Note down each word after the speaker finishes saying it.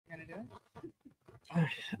gonna do it?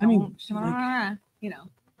 I mean, you know.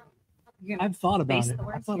 I've thought about it.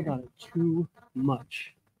 I've thought about it too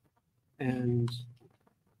much, and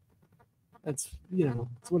that's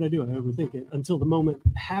that's what I do. I overthink it until the moment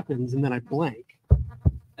happens, and then I blank, and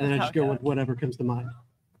then I just go with whatever comes to mind. I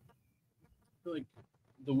feel like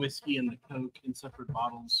the whiskey and the Coke in separate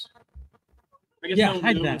bottles. I guess no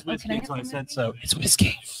one knew it was whiskey until I said so. It's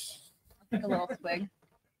whiskey. I'll take a little swig.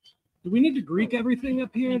 Do we need to Greek everything up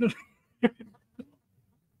here?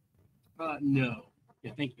 No.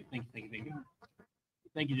 Yeah, thank you. Thank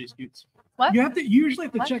you, J Scoots. What? You usually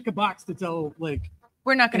have to check a box to tell we're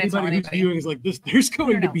not going to tell anybody who's anybody. viewing is like this. There's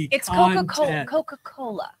going to be it's content.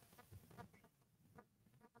 Coca-Cola.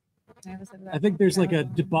 I think there's like a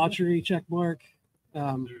debauchery check mark.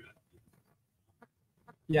 Yeah.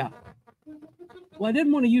 Well, I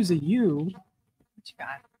didn't want to use a U. What you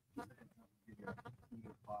got?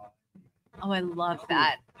 Oh, I love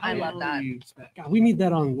that. I love that. God, we need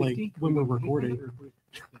that on when we're recording.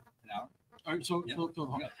 All right, so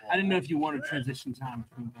I didn't know if you wanted transition time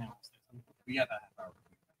between panels. We have a half hour.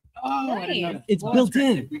 Oh, I didn't know that. It's built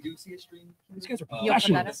in. If we do see a stream, These guys are You'll put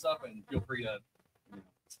that professionals. stuff, and feel free to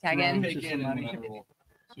Tag in. take in, and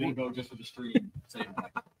we'll go just for the stream. Say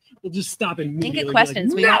like, We'll just stop Think immediately. of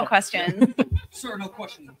questions. We want questions. sir, no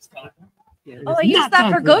questions this time. Oh, I use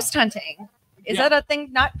that for ghost hunting. Is that a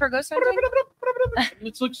thing not for ghost hunting?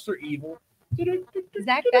 It looks for evil.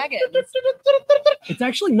 Zach Baggins. It's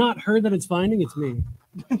actually not her that it's finding. It's me.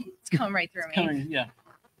 It's coming right through me. Yeah.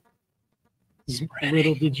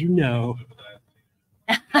 Little did you know.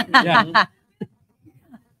 Yeah.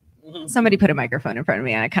 Somebody put a microphone in front of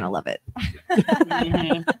me, and I kind of love it.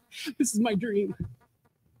 This is my dream.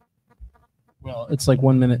 Well, it's like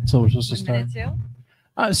 1 minute until we're supposed to 1 start. minute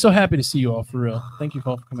too. So happy to see you all, for real. Thank you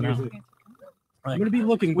all for coming out. Seriously. I'm going to be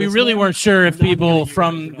looking. We this really way. weren't sure if I'm not people gonna hear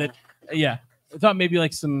from it that. at Yeah, I thought maybe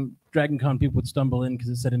like some Dragon Con people would stumble in because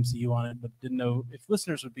it said MCU on it, but didn't know if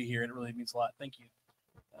listeners would be here, and it really means a lot. Thank you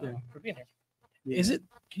for being here. Yeah. Is it?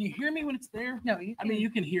 Can you hear me when it's there? No, you. I mean, you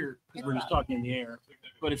can hear because It's we're just loud. talking in the air,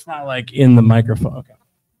 but it's not like in the microphone. Okay,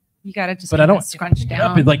 You gotta just. but I don't scrunch Up,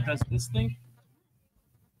 down. it like does this thing.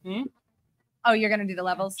 Oh, you're gonna do the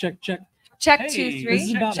levels. Check. Check Hey, 2, 3. This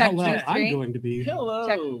is about check how loud 2, I'm 3. going to be.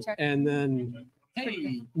 Hello. Check. And then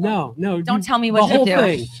Hey. no. Don't tell me the what to whole do.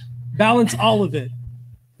 thing. Balance all of it.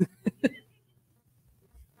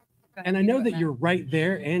 And I know that you're right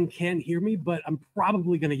there and can hear me, but I'm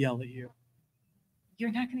probably going to yell at you.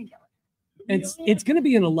 You're not gonna yell. It's going to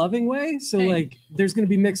be in a loving way. So like there's going to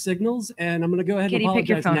be mixed signals, and I'm going to go ahead Kitty, and pick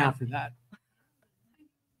your apologize phone now up. for that.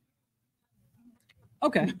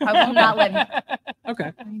 Okay. I will not let you.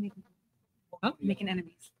 Okay. Huh? Making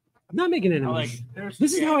enemies. I'm not making enemies. Like, there's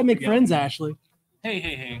This is how I make friends, Ashley.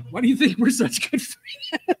 Hey. Why do you think we're such good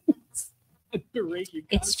friends? I berate you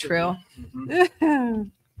It's true.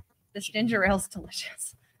 constantly. This ginger ale's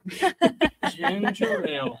delicious. Ginger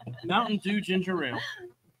ale, Mountain Dew ginger ale.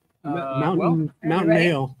 Mountain Are you ready?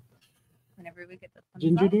 Ale. Whenever we get the thumbs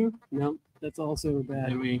Ginger up. Dew? No, that's also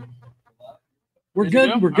bad. Maybe. We're Ready to good.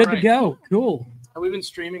 go? We're good All to right. go. Cool. Have we been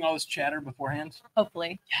streaming all this chatter beforehand?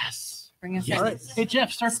 Hopefully, Yes. bring us Yes. All right. Hey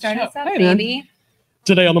Jeff, start Start the us show. up, Hey, man. baby.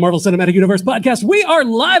 Today on the Marvel Cinematic Universe podcast, we are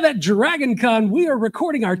live at Dragon Con. We are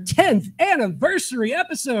recording our 10th anniversary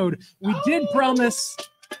episode. We did promise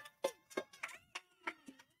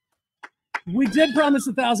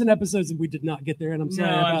 1,000 episodes, and we did not get there, and I'm sorry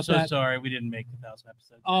No, about I'm so that. sorry. We didn't make 1,000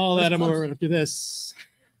 episodes. All That's that and close. more after this.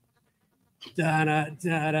 Da-da,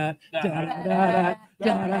 da-da, da-da, da-da,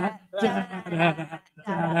 da-da,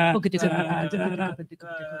 da-da, da-da.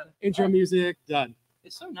 Intro music done.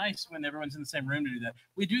 It's so nice when everyone's in the same room to do that.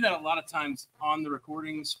 We do that a lot of times on the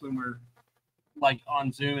recordings when we're like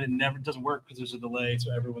on Zoom, and it never doesn't work because there's a delay,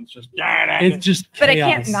 so everyone's just. It's just But I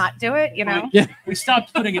chaos. can't not do it, you know? Yeah. We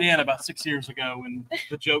stopped putting it in about 6 years ago when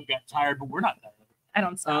the joke got tired, but we're not tired. I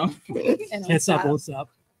don't stop. I don't Can't stop, won't stop.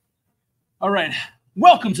 All right.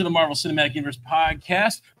 Welcome to the Marvel Cinematic Universe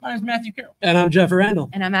podcast. My name is Matthew Carroll. And I'm Jeff Randall.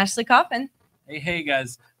 And I'm Ashley Coffin. Hey,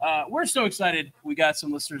 guys. We're so excited. We got some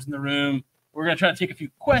listeners in the room. We're going to try to take a few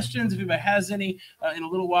questions if anybody has any in a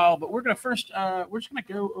little while. But we're going to first, we're just going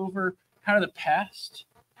to go over kind of the past,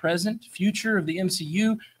 present, future of the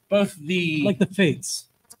MCU. Both the. Like the fates.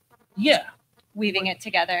 Yeah. Weaving it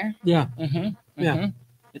together. Yeah. Yeah.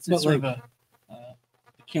 It's But sort of a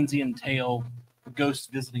Dickensian tale, a ghost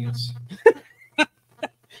visiting us.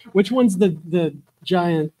 Which one's the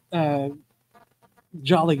giant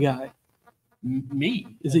jolly guy? Me.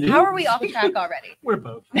 Is it you? How are we off track already? We're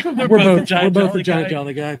both. We're both the jolly giant guy.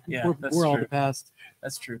 jolly guy. Yeah, that's we're all true. the past.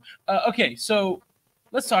 That's true. Okay, so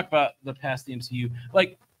let's talk about the past, the MCU.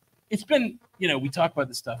 Like, it's been, we talk about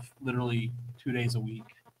this stuff literally 2 days a week.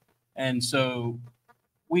 And so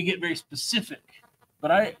we get very specific,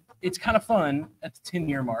 but it's kind of fun at the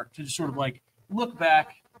 10-year mark to just sort of like look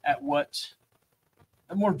back at what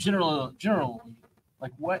a more general,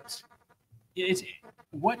 like what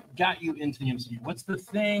got you into the MCU? What's the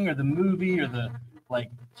thing or the movie or the like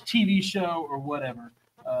TV show or whatever?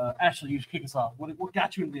 Ashley, you should kick us off. What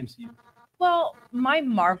got you into the MCU? Well, my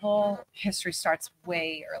Marvel history starts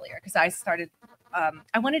way earlier because I started.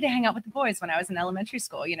 I wanted to hang out with the boys when I was in elementary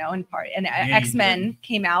school, and X-Men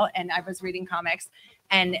came out, and I was reading comics,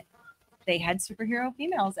 and they had superhero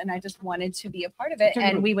females, and I just wanted to be a part of it.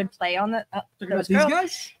 And we would play on those girls.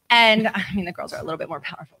 Guys? And I mean, the girls are a little bit more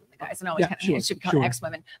powerful than the guys, and always it should be called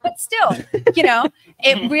X-women. But still,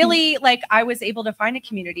 it really, like, I was able to find a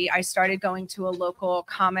community. I started going to a local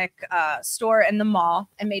comic store in the mall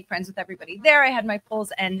and made friends with everybody there. I had my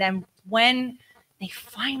pulls, and then when they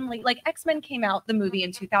finally, like, X-Men came out, the movie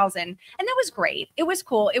in 2000, and that was great. It was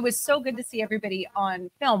cool. It was so good to see everybody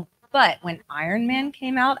on film. But when Iron Man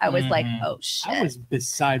came out, I was like, oh, shit. I was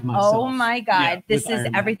beside myself. Oh, my God. Yeah, this is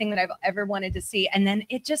everything that I've ever wanted to see. And then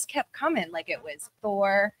it just kept coming. Like, it was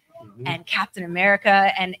Thor and Captain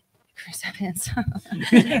America and Chris Evans.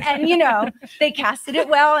 And, they casted it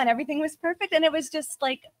well and everything was perfect. And it was just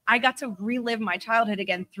like, I got to relive my childhood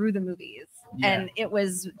again through the movies. Yeah. And it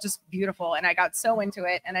was just beautiful. And I got so into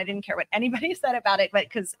it. And I didn't care what anybody said about it. But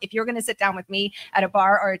because if you're going to sit down with me at a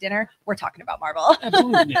bar or a dinner, we're talking about Marvel.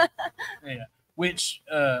 Absolutely. Yeah. Which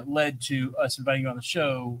led to us inviting you on the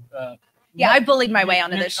show. I bullied my way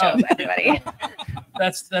onto this show, everybody.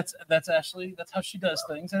 That's Ashley. That's how she does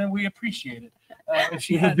things. And we appreciate it. If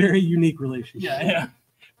she had a very unique relationship. Yeah.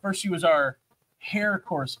 First, she was our hair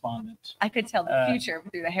correspondent. I could tell the future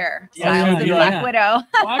through the hair. Yeah, the Black Widow.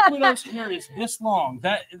 Black Widow's hair is this long.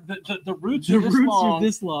 That the roots are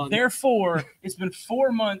this long. Therefore, it's been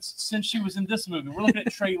 4 months since she was in this movie. We're looking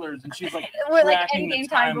at trailers, and she's like, we're like endgame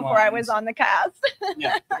time before I was on the cast.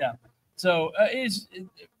 Yeah. So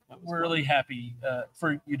we're really happy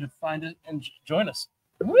for you to find it and join us.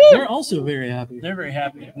 Woo! They're also very happy. They're very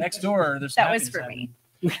happy. Next door, there's that was for me.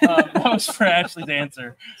 That was for Ashley's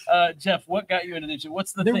answer. Jeff, what got you into this?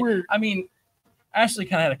 What's the thing? I mean, Ashley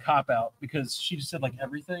kind of had a cop out because she just said like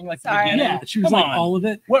everything, like the beginning. Yeah, she was like all of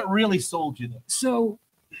it. What really sold you though? So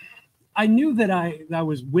I knew that I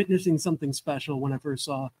was witnessing something special when I first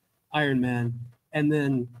saw Iron Man, and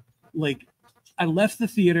then like I left the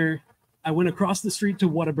theater, I went across the street to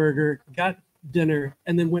Whataburger, got dinner,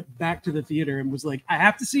 and then went back to the theater and was like, I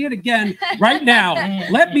have to see it again right now.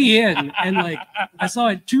 Let me in. And like I saw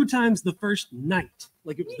it 2 times the first night.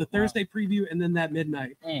 Like it was the Thursday preview and then that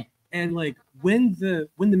midnight. And like when the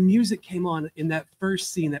music came on in that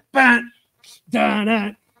first scene, that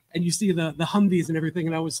and you see the Humvees and everything,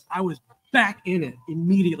 and I was back in it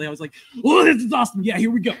immediately. I was like, oh, this is awesome. Yeah,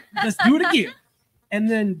 here we go. Let's do it again. And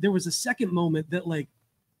then there was a second moment that like,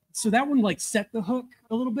 so that one like set the hook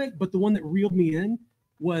a little bit, but the one that reeled me in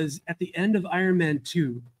was at the end of Iron Man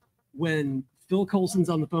 2 when Phil Coulson's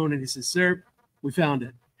on the phone and he says, sir, we found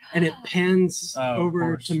it. And it pans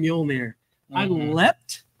over to Mjolnir. I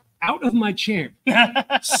leapt out of my chair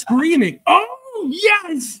screaming, oh,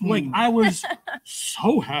 yes! Like I was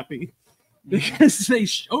so happy because they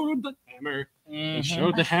showed the hammer. They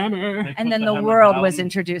showed the hammer. And then the world was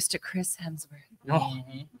introduced to Chris Hemsworth. Oh.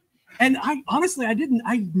 And I honestly, I did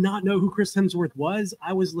not know who Chris Hemsworth was.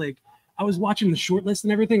 I was watching the short list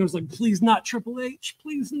and everything. I was like, please not Triple H.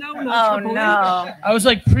 Please no, not Triple H. I was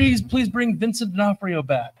like, please bring Vincent D'Onofrio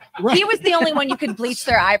back. Right. He was the only one you could bleach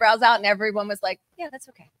their eyebrows out, and everyone was like, yeah, that's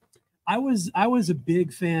okay. I was a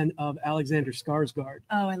big fan of Alexander Skarsgård.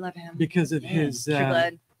 Oh, I love him. Because of his True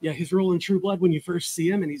Blood. Yeah, his role in True Blood when you first see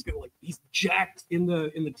him and he's jacked in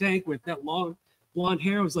the tank with that long blonde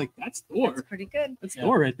hair. I was like, that's Thor. That's pretty good. That's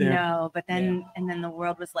Thor right there. No, but then and then the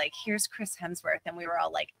world was like, here's Chris Hemsworth, and we were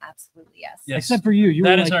all like, absolutely yes. Except for you. You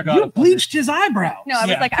were like, you bleached his eyebrows. No, I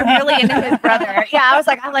was like, I'm really into his brother. Yeah, I was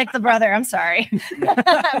like, I like the brother. I'm sorry.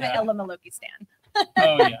 I'm an Ella Maloki stan.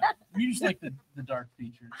 Oh yeah, you just like the dark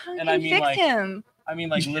features, and I mean like him. I mean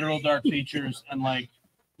like literal dark features and like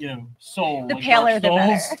soul. The like paler the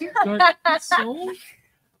better. Dark soul.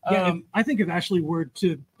 Yeah, I think if Ashley were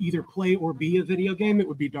to either play or be a video game, it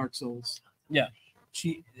would be Dark Souls. Yeah,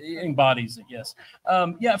 she embodies it. Yes.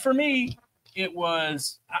 Yeah, for me, it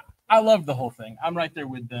was. I loved the whole thing. I'm right there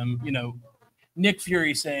with them. Nick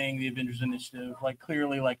Fury saying the Avengers Initiative, like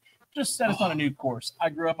clearly, like just set us on a new course. I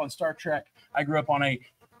grew up on Star Trek. I grew up on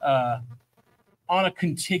a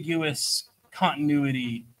contiguous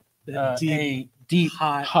continuity, deep,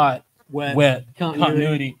 hot, wet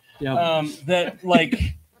continuity. Yeah. That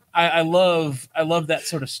like I love that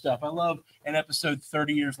sort of stuff. I love an episode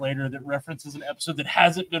 30 years later that references an episode that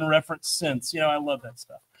hasn't been referenced since. I love that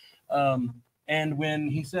stuff. And when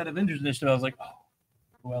he said Avengers Initiative, I was like,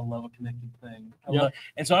 oh, I love a connected thing.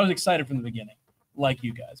 And so I was excited from the beginning, like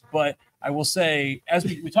you guys. But I will say, as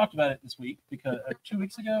we talked about it this week, because 2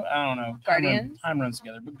 weeks ago, I don't know, time runs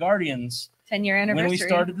together. But Guardians, 10-year anniversary. When we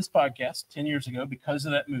started this podcast 10 years ago, because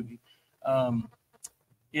of that movie,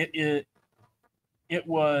 it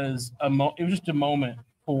was just a moment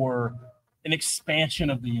for an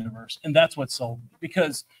expansion of the universe, and that's what sold me.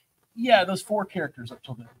 Because those 4 characters up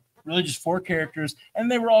till then, really just 4 characters,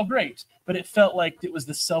 and they were all great, but it felt like it was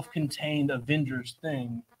the self-contained Avengers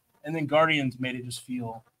thing, and then Guardians made it just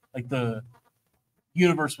feel like the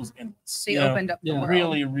universe was endless. They opened up the world.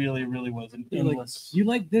 Really, really, really was an endless you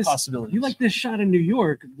like this possibilities. You like this shot in New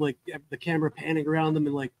York, like the camera panning around them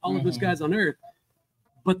and like all of those guys on Earth,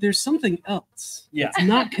 but there's something else. It's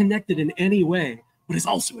not connected in any way, but it's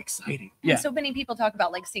also exciting. So many people talk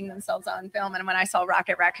about like seeing themselves on film, and when I saw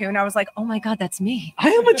Rocket Raccoon, I was like, oh my god, that's me. I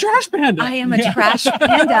am a trash panda. I am a trash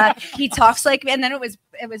panda. He talks like, and then it was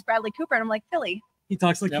Bradley Cooper, and I'm like, Philly. He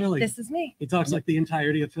talks like Philly. This is me. He talks like the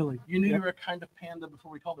entirety of Philly. You knew you were a kind of panda before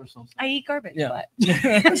we called ourselves that. I eat garbage, but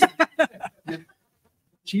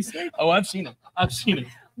cheesesteak. Oh, I've seen it.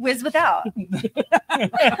 Whiz without.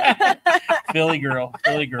 Philly girl.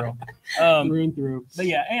 Through and through. But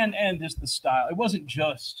and just the style. It wasn't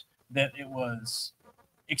just that it was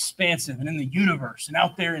expansive and in the universe and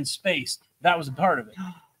out there in space. That was a part of it.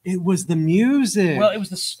 It was the music. Well, it was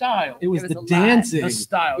the style. It was the dancing. The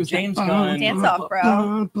style. James Gunn. Dance off,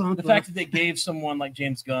 bro. The fact that they gave someone like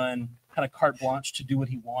James Gunn kind of carte blanche to do what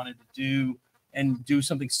he wanted to do and do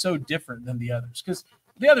something so different than the others. Because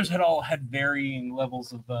the others had all had varying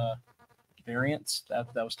levels of variance. That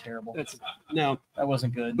was terrible. No, that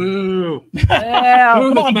wasn't good. Boo!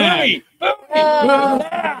 Come on, baby!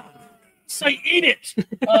 Say, eat it.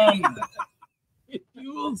 It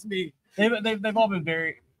fuels me. They've all been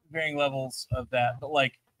varying levels of that, but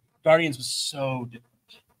like Guardians was so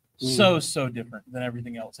different, so different than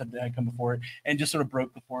everything else had come before it, and just sort of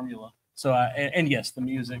broke the formula. So and yes, the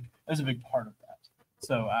music is a big part of that.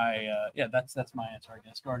 So that's my answer, I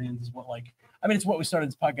guess. Guardians is what it's what we started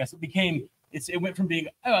this podcast. It went from being,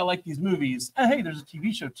 oh, I like these movies. Oh, hey, there's a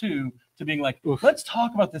TV show too, to being like, let's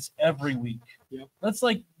talk about this every week. Yep. Let's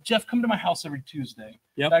Jeff, come to my house every Tuesday.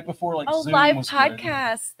 Yep. Back before Zoom live was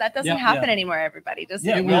podcasts. That doesn't happen anymore, everybody. Does it?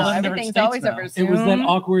 Everything's always over Zoom. It was that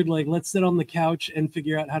awkward, let's sit on the couch and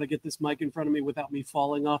figure out how to get this mic in front of me without me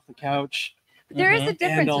falling off the couch. There is a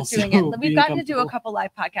difference with doing it. We've gotten to do a couple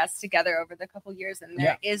live podcasts together over the couple years, and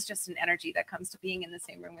there is just an energy that comes to being in the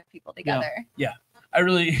same room with people together. Yeah.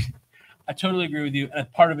 I totally agree with you.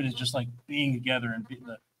 And part of it is just like being together and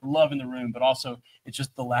the love in the room, but also it's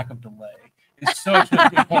just the lack of delay. It's such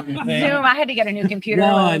an important thing. Zoom, I had to get a new computer.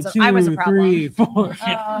 I was a problem. 3, 4.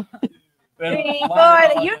 3,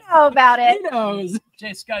 4. You know about it. He knows.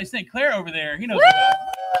 Jay Sky St. Clair over there. He knows about it.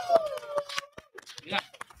 Yeah.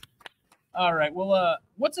 All right. Well,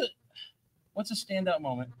 what's a standout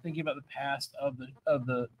moment thinking about the past of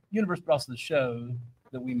the universe, but also the show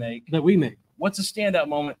that we make? What's a standout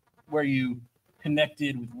moment where you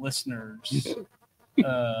connected with listeners?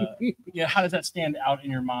 How does that stand out in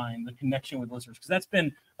your mind, the connection with listeners? Because that's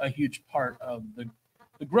been a huge part of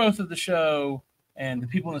the growth of the show and the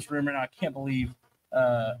people in this room right now. I can't believe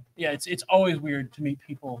it's always weird to meet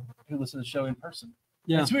people who listen to the show in person.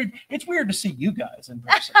 Yeah, it's weird to see you guys in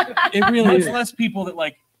person. It really is. Less people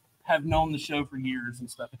that have known the show for years and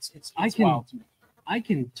stuff. It's wild to me. I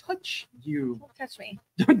can touch you. Don't touch me.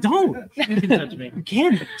 Don't. You can touch me. You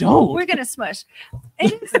can, but don't. We're gonna smush.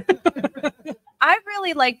 I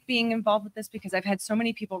really like being involved with this because I've had so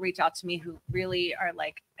many people reach out to me who really are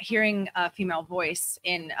hearing a female voice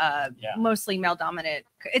in mostly male dominant.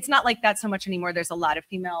 It's not like that so much anymore. There's a lot of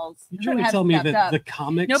females. You're trying to tell me that the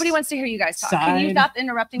comics. Nobody wants to hear you guys talk. Can you stop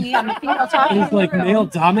interrupting me? I'm a female talking. It's male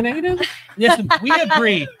dominated. Listen, we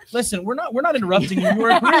agree. Listen, we're not interrupting you.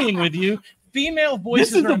 We're agreeing with you. Female voices.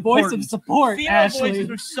 This is the voice of support. Female Ashley. voices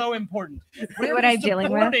are so important. We're what I'm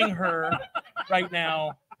dealing with. Supporting her right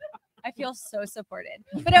now. I feel so supported.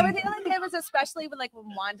 But I would feel like it was especially when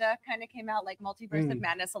Wanda kind of came out, Multiverse of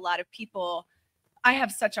Madness. A lot of people, I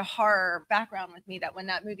have such a horror background with me that when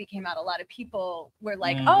that movie came out, a lot of people were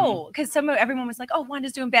like, oh, because everyone was like, oh,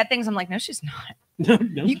 Wanda's doing bad things. I'm like, no, she's not. No.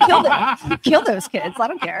 You kill those kids. I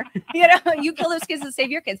don't care. You kill those kids to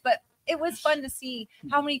save your kids. But it was fun to see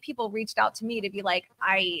how many people reached out to me to be like,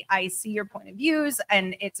 I see your point of views,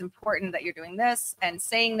 and it's important that you're doing this and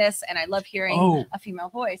saying this, and I love hearing a female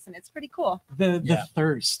voice, and it's pretty cool. The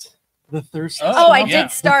thirst the thirst. Oh, I yeah.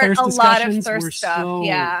 did start a lot of discussions were thirst stuff. so-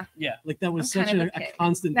 Yeah. Like that was I'm such kind of a a kid.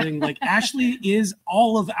 constant thing. Like Ashley is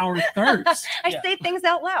all of our thirst. I Yeah. say things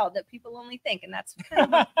out loud that people only think, and that's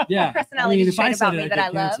kind of a Yeah. personality if I trait said about it, me I'd that get I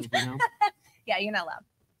love. canceled, you know? Yeah, you're not loud.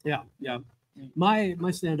 Yeah. My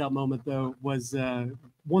standout moment though was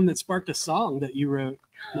one that sparked a song that you wrote.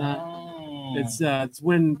 It's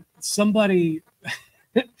when somebody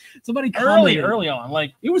commented. early on,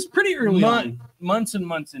 like It was pretty early on. months and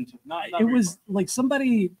months into it. Not It very was like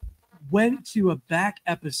somebody went to a back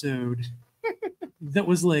episode that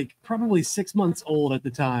was like probably 6 months old at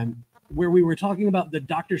the time, where we were talking about the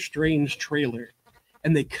Doctor Strange trailer,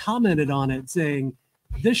 and they commented on it saying,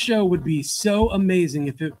 "This show would be so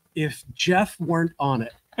amazing if Jeff weren't on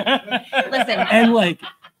it." Listen, And like,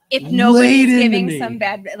 if nobody's laid into giving me. some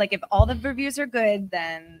bad, like if all the reviews are good,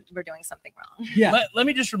 then we're doing something wrong. yeah, Let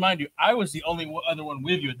me just remind you, I was the only other one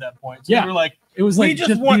with you at that point. So Yeah. we were like, it was we like just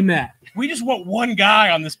just want- be Matt. we just want one guy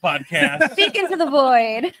on this podcast. Speak into the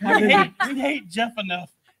void. we hate Jeff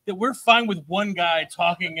enough that we're fine with one guy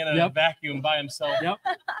talking in a Yep. vacuum by himself.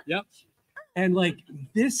 Yep. And like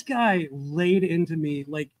this guy laid into me,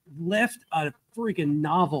 like left a freaking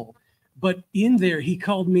novel, but in there he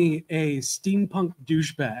called me a steampunk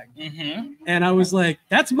douchebag, Mm-hmm. and I was like,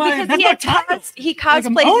 "That's my Because that's my title." he Like, I'm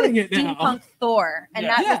cosplays owning as it now. steampunk Thor, and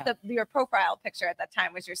Yeah. that was your profile picture at that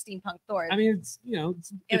time was your steampunk Thor. I mean, it's It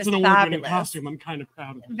it's was an award-winning fabulous. costume. I'm kind of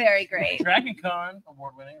proud of it. Very great. Dragon Con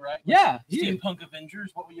award winning, right? Yeah. Steampunk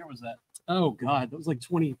Avengers. What year was that? Oh God, that was like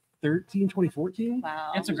 2013, 2014.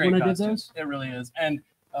 Wow. It's a was great when I did costume. those. It really is.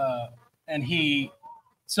 And he,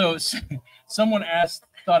 so someone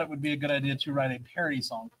thought it would be a good idea to write a parody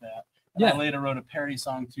song for that. And Yeah. I later wrote a parody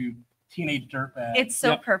song to Teenage Dirtbag. It's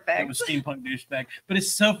so Yep. perfect. It was Steampunk Douchebag. But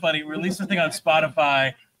it's so funny. We released the thing on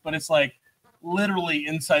Spotify, but it's like literally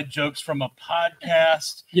inside jokes from a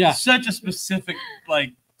podcast. Yeah. Such a specific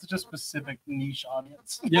niche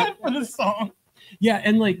audience. Yeah. For this song. Yeah,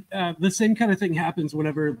 and like the same kind of thing happens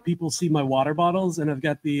whenever people see my water bottles, and I've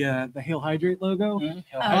got the Hail Hydrate logo Mhm.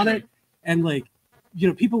 on it, and like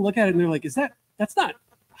people look at it and they're like, that's not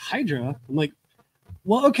Hydra? I'm like,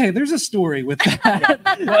 well, okay, there's a story with that.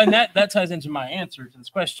 Well, and that ties into my answer to this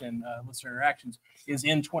question. Listener interactions is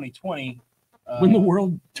in 2020 when the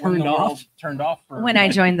world when turned the world off. Turned off for when I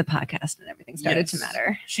joined the podcast and everything started to Yes.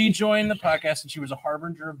 matter. She joined the podcast and she was a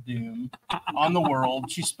harbinger of doom on the world.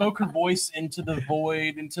 She spoke her voice into the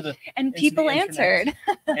void, into the And Into the people internet.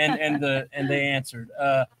 answered. and they answered.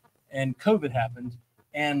 And COVID happened,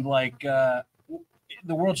 and like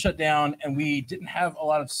the world shut down, and we didn't have a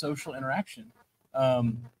lot of social interaction.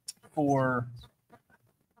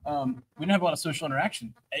 We didn't have a lot of social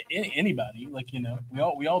interaction. Anybody, like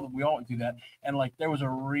we all went through that, and like there was a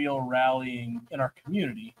real rallying in our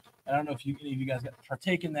community. And I don't know if any of you guys got to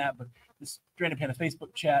partake in that, but this Stranded Panda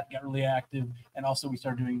Facebook chat got really active, and also we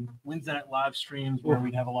started doing Wednesday night live streams where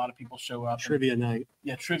we'd have a lot of people show up. Trivia night.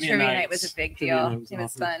 Yeah, trivia Trivia nights. night was a big Trivia deal. night was It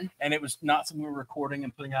was awesome. fun. And it was not something we were recording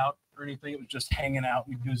and putting out or anything. It was just hanging out.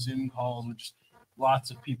 We'd do Zoom calls with just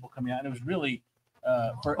lots of people coming out. And it was really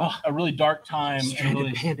for a really dark time. And Stranded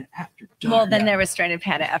really, Panda After Dark. Well, then there was Stranded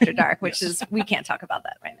Panda After Dark, which is we can't talk about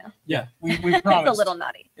that right now. yeah, we It's promised. a little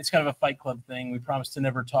naughty. It's kind of a Fight Club thing. We promised to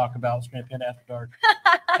never talk about Stranded Panda After Dark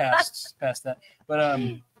past that. But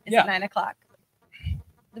It's yeah. 9:00.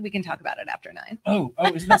 We can talk about it after 9.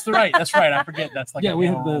 That's right. That's right. I forget. That's like yeah, a we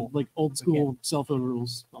have the whole- like old school cell phone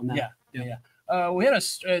rules on that. Yeah. We had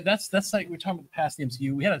that's like we're talking about past the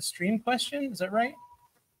MCU. We had a stream question. Is that right?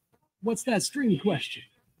 What's that stream question?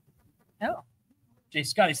 Oh. Jay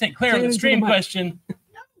Scotty St. Clair Say with it the into stream the mic. question.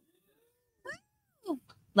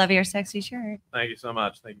 Love your sexy shirt. Thank you so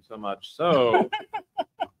much. Thank you so much. So,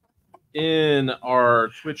 in our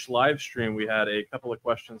Twitch live stream, we had a couple of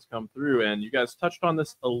questions come through, and you guys touched on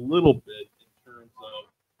this a little bit in terms of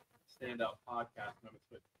standout podcast moments.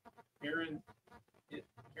 But Karen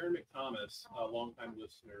McThomas, a longtime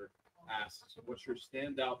listener, asks, "What's your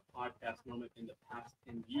standout podcast moment in the past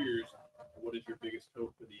 10 years? What is your biggest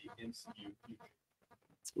hope for the MCU future?"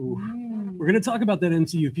 Ooh. We're going to talk about that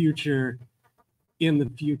MCU future in the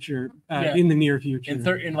future, Yeah. in the near future.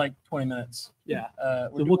 In like 20 minutes. Yeah.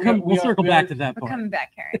 So So we'll circle back to that We're part. coming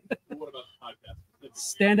back, Karen. What about the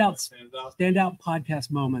podcast? Standout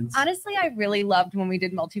podcast moments. Honestly, I really loved when we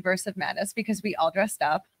did Multiverse of Madness because we all dressed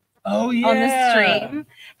up Oh yeah. on the stream.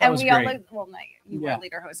 That And was we all great. looked, well, not you. You Yeah. were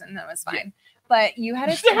Lederhosen. That was fine. But you had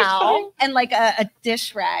a towel and like a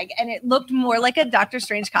dish rag, and it looked more like a Doctor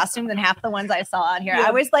Strange costume than half the ones I saw on here. Yeah.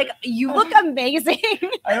 I was like, you look amazing.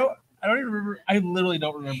 I don't even remember. I literally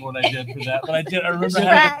don't remember what I did for that, but I did. I remember Like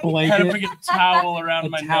having a had a blanket, freaking towel around a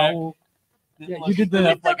my neck. towel. Yeah, you did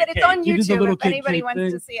the. So that it's on You did the YouTube little if anybody cake wants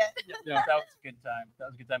thing. to see it. Yeah, that was a good time. That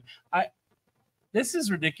was a good time. This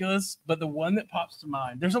is ridiculous, but the one that pops to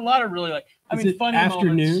mind. There's a lot of really Is it funny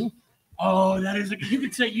afternoon? moments. Oh, that is you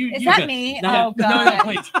could say you. Is you that could- me? No, Oh god.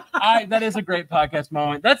 please. That is a great podcast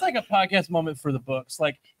moment. That's like a podcast moment for the books,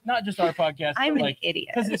 like not just our podcast, I'm but an like idiot.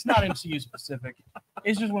 because it's not MCU specific.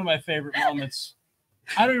 It's just one of my favorite moments.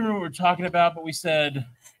 I don't even know what we're talking about, but we said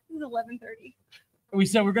This is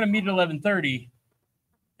 11:30. we're gonna meet at 11:30,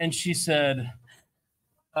 and she said,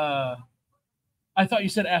 "I thought you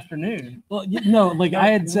said afternoon." Well, no, like I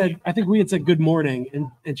had said, I think we had said good morning,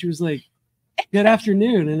 and she was like, good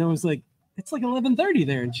afternoon, and I was like, it's like 11:30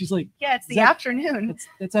 there, and she's like, Yeah, it's the that- afternoon.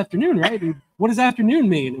 that's afternoon, right? And what does afternoon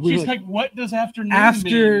mean? And we She's were like, "What does afternoon mean?"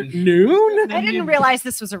 afternoon? I didn't realize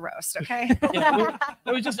this was a roast, okay? Yeah,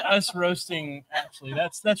 it was just us roasting. Actually,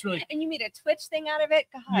 that's really. And you made a Twitch thing out of it?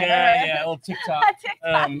 God. Yeah, a little TikTok. TikTok.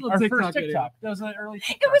 Our TikTok first video. TikTok. That was an early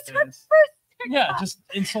TikTok. It was her days. first Yeah, TikTok. just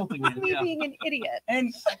insulting With me. me Yeah. being an idiot.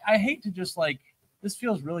 And I hate to just like this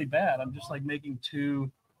feels really bad. I'm just like making two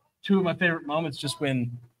of my favorite moments just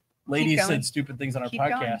when ladies going. said stupid things on our Keep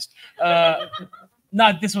going. podcast.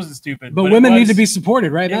 This wasn't stupid, But it women need was- to be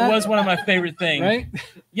supported, right? It Matt? was one of my favorite things. right,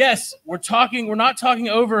 Yes, we're not talking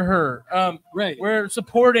over her. right. We're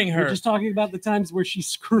supporting her. We're just talking about the times where she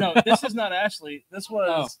screwed. No, up. this is not Ashley. This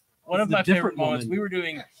was one this of is a my favorite different moments.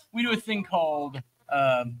 woman. We do a thing called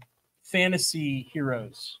fantasy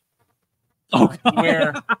heroes, Oh,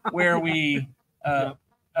 God. where we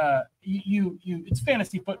it's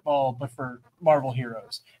fantasy football but for Marvel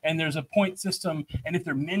heroes, and there's a point system, and if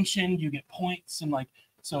they're mentioned, you get points, and like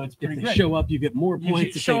so it's If pretty they great. show up, you get more You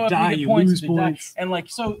points. If show they up, die, get you points. lose If they die. points. And like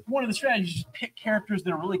so, one of the strategies is just pick characters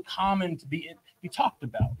that are really common to be talked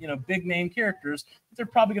about. Big name characters that they're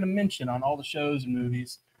probably going to mention on all the shows and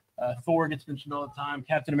movies. Thor gets mentioned all the time.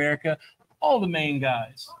 Captain America, all the main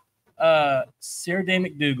guys. Sarah Day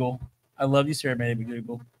McDougal, I love you, Sarah Day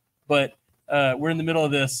McDougal, but we're in the middle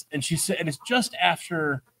of this, and she said, and it's just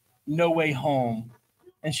after No Way Home,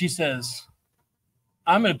 and she says,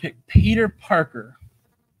 "I'm going to pick Peter Parker."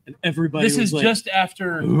 And everybody. This was is like, just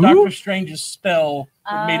after Who? Doctor Strange's spell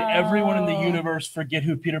that made everyone in the Oh. universe forget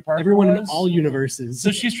who Peter Parker everyone in was. all universes.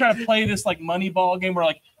 So she's trying to play this like Moneyball game where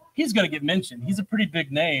like he's gonna get mentioned. He's a pretty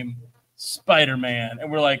big name, Spider-Man,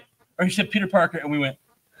 and we're like, or he said Peter Parker, and we went,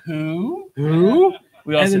 who? Who?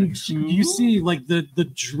 We all And said, then who? you see like the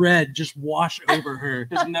dread just wash over her.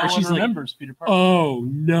 Because no or one she's like, remembers Peter Parker. Oh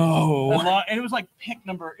no! And it was like pick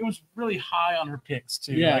number. It was really high on her picks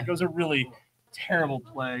too. Yeah. Like it was a really terrible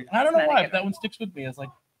play. And I don't know Not a why, good but that one sticks with me. It's like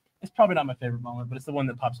it's probably not my favorite moment, but it's the one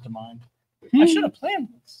that pops to mind. Hmm. I should have planned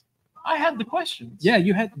this. I had the questions. Yeah,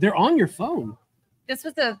 you had. They're on your phone. This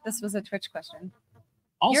was a Twitch question.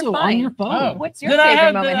 Also You're on fine. your phone. Oh. What's your Then I favorite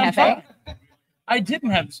had- moment, then I'm Hefe? fine. I didn't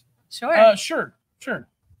have. Sure. Sure.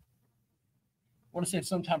 I want to save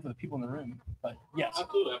some time for the people in the room, but yes.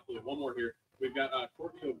 Absolutely. One more here. We've got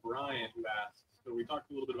Courtney O'Brien who asks. So we talked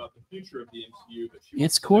a little bit about the future of the MCU, but she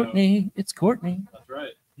wants It's to know- Courtney. It's Courtney. That's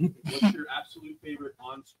right. What's your absolute favorite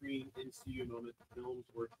on-screen MCU moment, films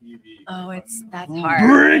or TV? Oh, that's hard.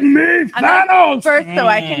 Bring me I'm like, Thanos First, so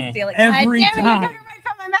I can steal it. Every God damn it, you time. took it right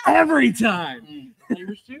from my mouth. every time.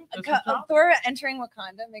 Yours too? That's the top? Thor entering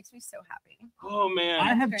Wakanda makes me so happy. Oh man,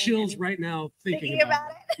 I have Very chills good. right now thinking Thinking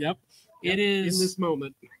about it. Yep. It In is. this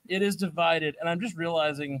moment. It is divided, and I'm just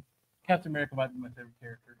realizing Captain America might be my favorite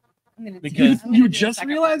character. I'm gonna do- Because- I'm gonna You do a just second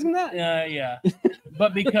realizing that? Yeah.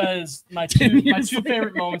 But because my 10 two years favorite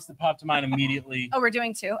later. moments that pop to mind immediately Oh, we're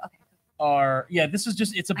doing two. Okay. are this is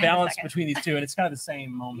just it's a I have a balance second. between these two, and it's kind of the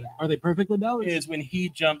same moment. Are they perfectly balanced? Is when he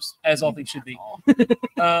jumps, as all things should be.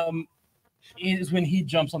 Is when he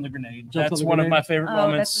jumps on the grenade. Jumps That's on the one of grenade? my favorite Oh, that's a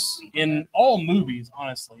moments sweet in moment. all movies,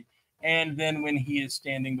 honestly. And then when he is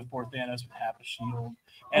standing before Thanos with half a shield,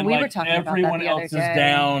 and we like were talking about that everyone the other else is day.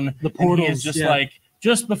 down, The and he portals. is just yeah. like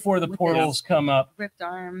just before the With portals come up. Ripped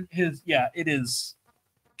arm. It is.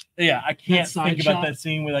 Yeah, I can't side think about shot. that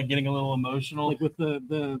scene without getting a little emotional. like with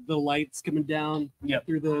the lights coming down Yep.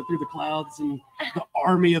 through the clouds and the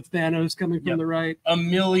army of Thanos coming from Yep. the right. A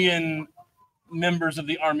million members of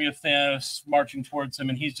the army of Thanos marching towards him,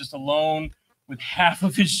 and he's just alone with half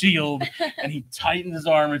of his shield, and he tightens his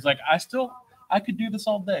arm. He's like, I could do this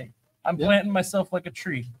all day. I'm Yep. planting myself like a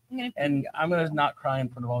tree, I'm gonna and I'm gonna not cry in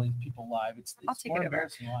front of all these people live. It's I'll take more it over.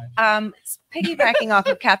 embarrassing live. Piggybacking off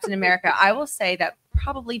of Captain America, I will say that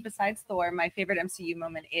probably besides Thor, my favorite MCU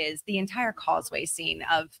moment is the entire causeway scene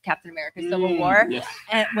of Captain America Civil War, Yeah.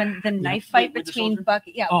 and when the knife fight With the between soldier?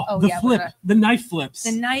 Bucky, The yeah, flip, the knife flips.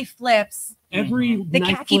 the knife flips, Every the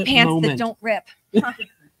knife khaki flip pants moment. that don't rip.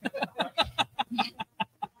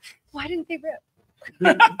 Why didn't they rip?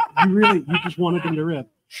 You just wanted them to rip.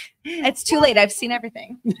 It's too late. I've seen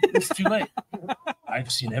everything. It's too late.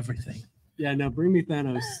 I've seen everything. Yeah, no, Bring Me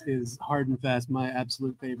Thanos is hard and fast my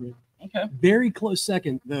absolute favorite. Okay. Very close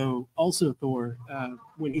second, though, also Thor,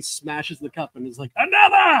 when he smashes the cup and is like,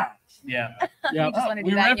 another! Yeah. Yeah. You just want to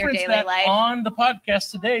We do that in your referenced daily that life. on the podcast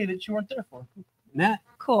today that you weren't there for. Nat,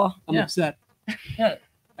 Cool. I'm Yeah. upset. Yeah.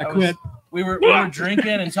 I quit. We were drinking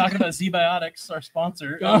and talking about Z-Biotics, our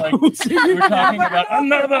sponsor. Oh, Like, we were talking about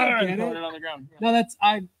another Get and throwing it? it on the ground. No, that's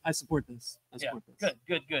I support this. I Yeah. support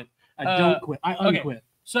this. Good. I don't quit. I okay. unquit.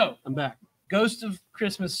 So, I'm back. Ghost of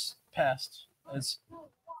Christmas Past has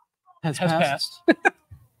Has passed.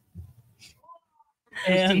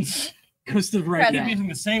 And Ghost of right I Present. keep using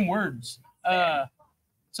the same words.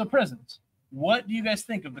 So present. What do you guys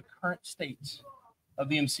think of the current state of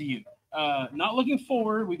the MCU? Not looking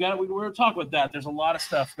forward. We're going to talk about that. There's a lot of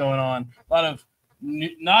stuff going on. A lot of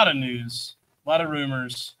not a news, a lot of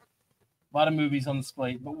rumors, a lot of movies on the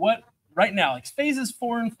slate. But what right now, like phases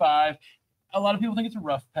 4 and 5, a lot of people think it's a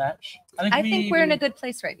rough patch. I think we're in a good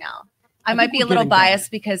place right now. I I might think be a we're little getting better.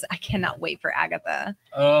 biased because I cannot wait for Agatha.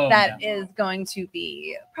 Oh, That yeah. is going to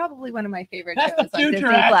be probably one of my favorite That's the shows on future,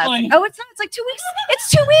 Disney Plus. Ashley. Oh, it's not. It's like 2 weeks.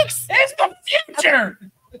 It's 2 weeks. It's the future.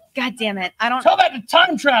 God damn it. I don't Tell that to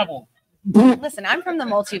time travel. listen. I'm from the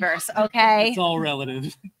multiverse. Okay. It's all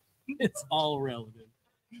relative. It's all relative.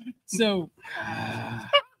 So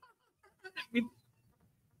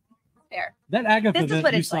Fair. that Agatha This is that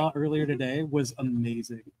what you it's saw like. earlier today was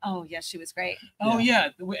amazing. Oh, yes, she was great. Oh yeah,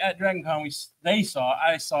 at Dragon Con I saw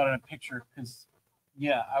it in a picture because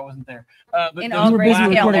I wasn't there. But In there all was great black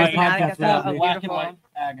and skill, white there's an podcast Agatha. without Oh, me. black and beautiful. white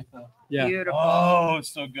Agatha. Yeah. Beautiful. Oh, it's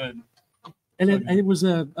so good. And So it, good. and it was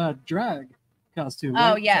a drag costume.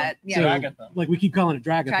 Oh, right? yeah. So, Yeah. Agatha. like we keep calling it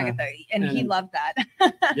Dragatha. Agatha. And he And- loved that.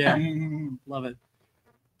 Yeah, Mm. love it.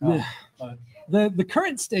 Oh, Yeah. love The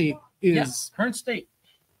current state is Yes, current state.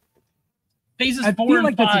 Phases I 4 feel and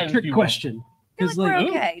like 5. that's a if trick you will. question. I feel Because like like,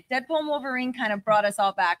 we're okay. Deadpool and Wolverine kind of brought us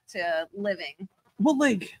all back to living. well,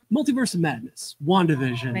 like Multiverse of Madness,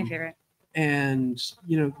 WandaVision, My favorite. and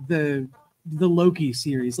the Loki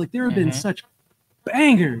series. Like there have been Mhm. such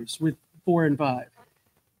bangers with 4 and 5,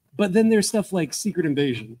 but then there's stuff like Secret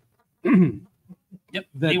Invasion. Yep,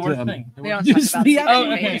 That, the worst um, thing. We don't Just talk about the Secret Oh,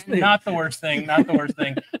 absolute okay. Invasion. thing. Not the worst thing. Not the worst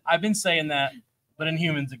thing. I've been saying that, but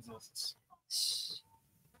Inhumans exists.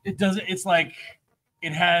 It doesn't. It's like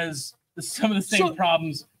it has some of the same So-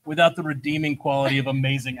 problems without the redeeming quality of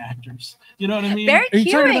amazing actors. You know what I mean? Barry Are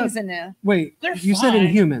you talking Keering's in there. Wait, They're you said fine.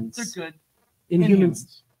 Inhumans. They're good.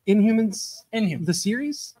 Inhumans. Inhumans. Inhumans. The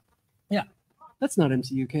series. Yeah. That's not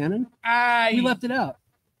MCU canon. I We left it out.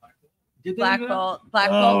 Did they Black do that? Bolt. Black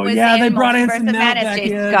Oh, Bolt was yeah, in they brought Multiverse Anson of Mount Madness. back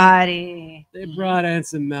Jay in. Scotty. They brought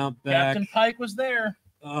Anson Mount back. Captain Pike was there.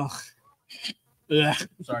 Ugh. Ugh.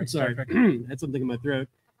 Sorry. Sorry. Trek. Had something in my throat.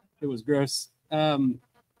 It was gross.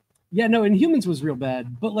 Yeah, no, Inhumans was real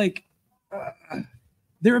bad, but like,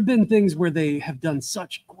 there have been things where they have done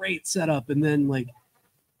such great setup and then like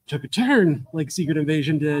took a turn, like Secret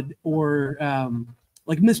Invasion did, or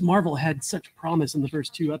like Miss Marvel had such promise in the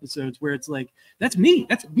first 2 episodes where it's like, that's me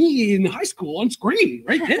in high school on screen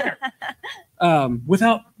right there.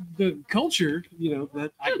 Without the culture,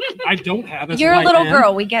 that I don't have. As You're a white little man.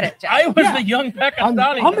 girl. We get it, Jeff. I was Yeah. the young I'm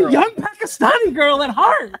Pakistani girl. a young Pakistani girl at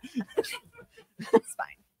heart, It's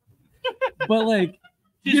fine. but like,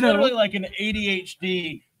 She's you know- literally like an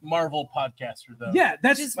ADHD Marvel podcaster, though. yeah,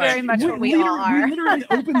 that's Which is very much what we all We are. literally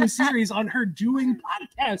opened the series on her doing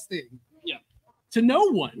podcasting. Yeah. To no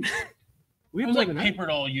one. We It have was like nothing. paper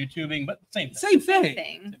doll YouTubing, but same thing. Same thing.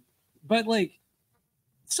 Thing. But like,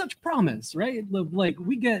 such promise, right? Like,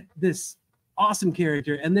 we get this awesome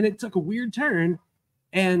character, and then it took a weird turn,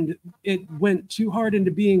 and it went too hard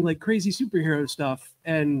into being like crazy superhero stuff,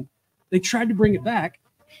 and they tried to bring it back.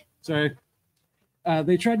 Sorry.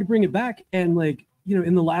 They tried to bring it back, and like,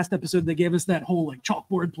 in the last episode, they gave us that whole like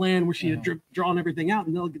chalkboard plan where she had drawn everything out,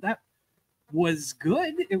 and that was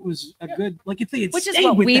good. It was a good, like, if they had Which is stayed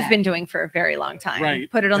what with we've that, been doing for a very long time.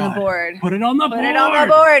 Right. Put it on God. the board. put it on the Put board. it on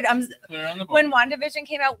the board. Put it on the board. When WandaVision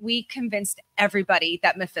came out, we convinced everybody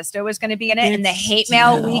that Mephisto was going to be in it. And the It's hate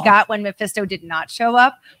mail we still- got when Mephisto did not show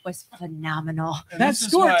up was phenomenal. And That this is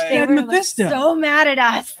Scorch why- They had were like, Mephisto. so mad at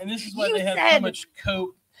us. And this is why You they have so said- much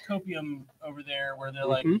copium over there, where they're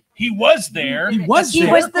like, Mhm. he was there. He was He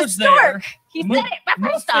there. was the Was there. Stark. He Mo- said it. Pepper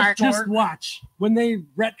Mo- Stark. Just watch. When they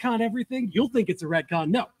retcon everything, you'll think it's a retcon.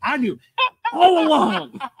 No, I knew all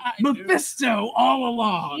along. I knew. Mephisto all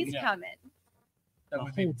along. He's Yeah. coming. That The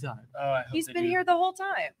would be, whole time. oh, I hope He's they been do here the whole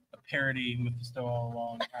time. a parody Mephisto all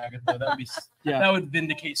along. Agatha. That would be Yeah. that would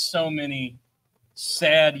vindicate so many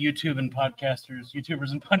sad YouTubers and podcasters.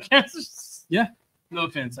 Yeah. No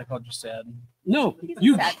offense, I called you sad. No, He's a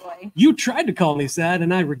you sad boy. you tried to call me sad,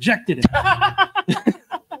 and I rejected it.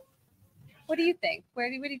 What do you think? Where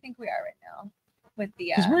do you think we are right now with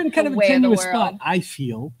the? Because we're in kind the of a way of the tenuous world? spot, I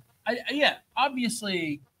feel. Yeah,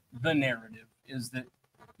 obviously the narrative is that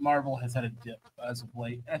Marvel has had a dip as of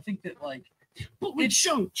late. I think that like, But with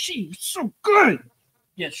Shang-Chi, so good.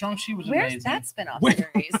 yeah, Shang-Chi was Where's amazing. that spin-off Where-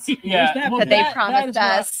 series Yeah, that well, that they that promised is what-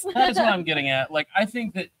 us? that is what I'm getting at. Like, I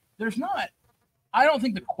think that there's not. I don't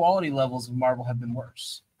think the quality levels of Marvel have been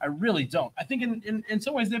worse. I really don't. I think in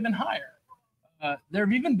some ways they've been higher. There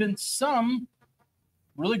have even been some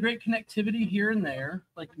really great connectivity here and there,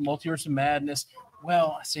 like Multiverse of Madness.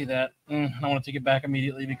 Well, I say that. I don't want to take it back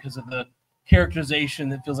immediately because of the characterization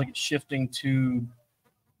that feels like it's shifting to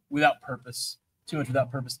without purpose, too much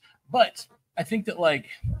without purpose. But I think that like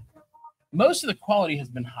most of the quality has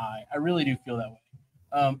been high. I really do feel that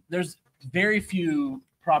way. There's very few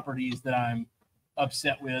properties that I'm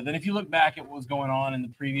upset with. And if you look back at what was going on in the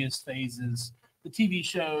previous phases, the TV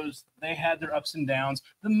shows, they had their ups and downs.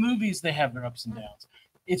 The movies, they have their ups and downs.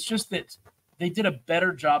 It's just that they did a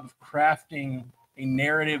better job of crafting a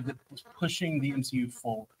narrative that was pushing the MCU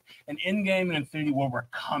forward. And Endgame and Infinity War were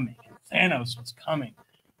coming, and Thanos was coming.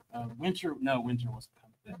 Winter wasn't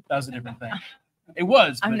coming. That was a different thing. It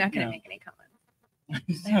was. I'm but, not going to you know. make any comments. I'm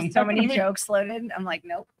There's not so gonna many make- jokes loaded. I'm like,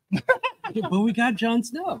 nope. Yeah, but we got Jon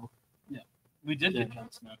Snow. We did get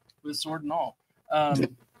Jon Snow with sword and all.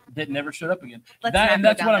 That never showed up again. Let's not And go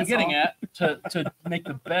that's down what I'm this getting hole. at to make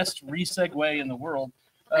the best resegue in the world.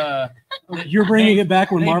 You're bringing they- it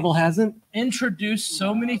back when they- Marvel hasn't. Introduced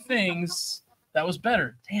so many things that was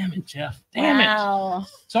better. Damn it, Jeff. Damn it. Wow.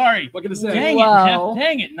 Sorry. What can I say? Dang Whoa. it, Jeff.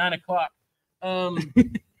 Dang it. 9:00.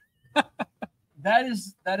 That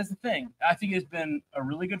is the thing. I think it's been a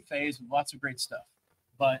really good phase with lots of great stuff.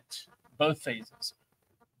 But both phases,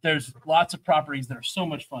 there's lots of properties that are so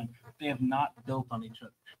much fun. They have not built on each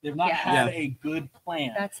other. They've not Yeah. had a good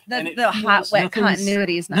plan. That's And the, it the hot, feels wet nothing's-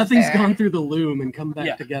 continuity is not Nothing's there. gone through the loom and come back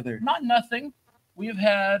Yeah. together. Not nothing. We have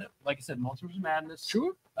had, like I said, Multiverse of Madness.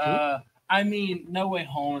 Sure. I mean, No Way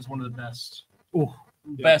Home is one of the best, Oh,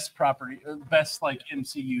 best like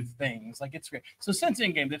MCU things. Like it's great. So since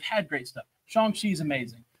Endgame, they've had great stuff. Shang-Chi's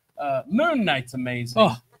amazing. Moon Knight's amazing.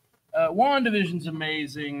 Oh. WandaVision's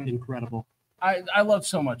amazing. incredible. I love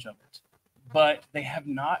so much of it, but they have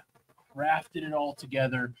not crafted it all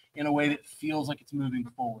together in a way that feels like it's moving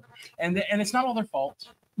forward. And it's not all their fault.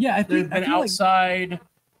 Yeah, I There think have been I feel like outside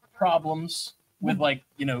problems with like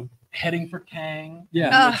heading for Kang. Yeah.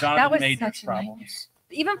 and Ugh, with that Jonathan was Majors such a nightmare. problems.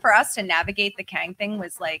 Even for us to navigate the Kang thing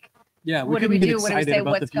was like, yeah. what do we couldn't get do? What do we excited say?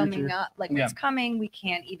 about the What's coming future. up? Like Yeah. what's coming? We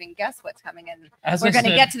can't even guess what's coming. And As we're I going to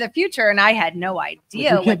said, get to the future. And I had no idea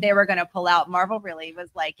kept- what they were going to pull out. Marvel really was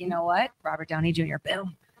like, you know what? Robert Downey Jr.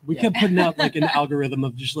 Boom. We Yeah. kept putting out like an algorithm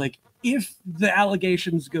of just like, if the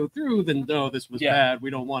allegations go through, then no, this was Yeah. bad. We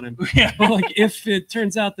don't want him. yeah. But like, if it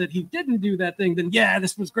turns out that he didn't do that thing, then yeah,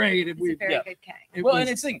 this was great. And He's we, a very yeah. good Kang. it Well, was-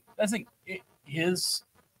 and that's the thing. His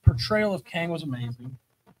portrayal of Kang was amazing.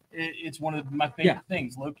 It's one of my favorite Yeah.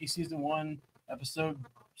 things. Loki season 1, episode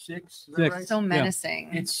 6. Is that 6. right? So menacing.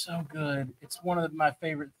 It's so good. It's one of my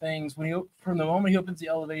favorite things. From the moment he opens the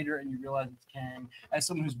elevator and you realize it's Kang, as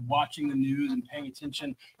someone who's watching the news and paying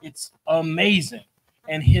attention, it's amazing.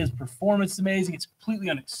 And his performance is amazing. It's completely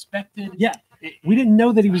unexpected. Yeah. It- we didn't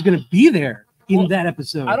know that he was going to be there in Well, that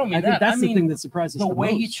episode. I don't mean I think that. that's I the mean thing that surprises the the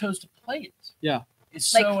way he most. chose to play it. Yeah.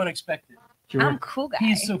 It's Like, so unexpected. Sure. I'm a cool guy.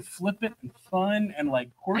 He's so flippant and fun and like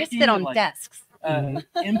quirky. I sit on and, like, desks.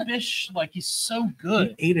 impish. Like he's so He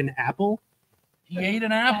good. ate an apple. He ate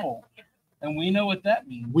an apple, and we know what that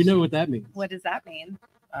means. We know what that means. What does that mean?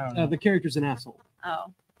 I don't know. The character's an asshole.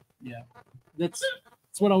 Oh, That's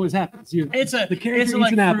what always happens. You, It's a the character it's eats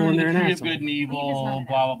like an apple and fruit they're an of the tree of asshole. good and He evil. is not an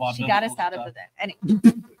Blah blah blah. she got us biblical out of stuff. the Anyway,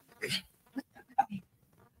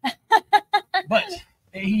 But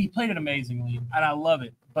he played it amazingly, and I love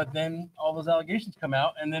it. But then all those allegations come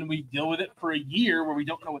out, and then we deal with it for a year where we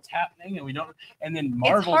don't know what's happening, and we don't. And then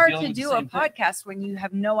Marvel it's hard dealing to with the do a same thing. podcast when you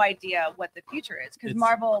have no idea what the future is. Because It's-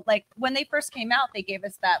 Marvel, like when they first came out, they gave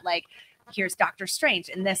us that like, here's Doctor Strange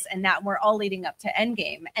and this and that. And we're all leading up to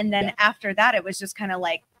Endgame, and then after that, it was just kind of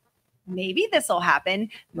like, maybe this will happen,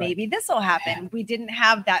 maybe this will happen. We didn't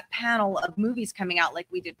have that panel of movies coming out like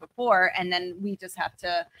we did before, and then we just have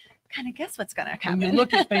to kind of guess what's going to When happen. you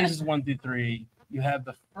look at phases 1 through 3, you have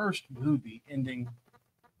the first movie ending.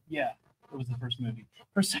 Yeah, it was the first movie.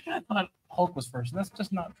 For a second, I thought Hulk was first, and that's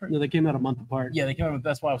just not true. No, they came out a month apart. Yeah, they came out with.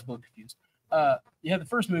 That's why I was a little confused. You have the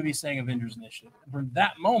first movie saying Avengers Initiative. And from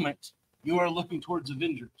that moment, you are looking towards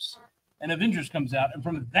Avengers. and Avengers comes out, and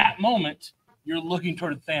from that moment, you're looking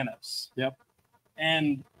toward Thanos. Yep.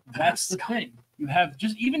 And that's the thing. You have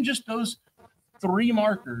just those 3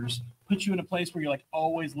 markers put you in a place where you're like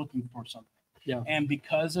always looking for something. Yeah. And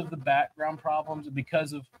because of the background problems, and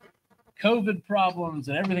because of COVID problems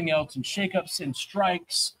and everything else, and shakeups and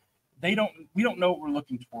strikes, we don't know what we're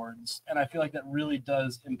looking towards. And I feel like that really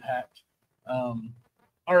does impact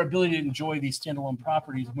our ability to enjoy these standalone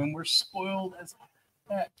properties when we're spoiled as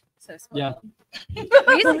heck. So spoiled. Yeah.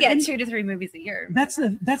 We used to get 2 to 3 movies a year. That's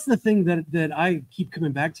the thing that I keep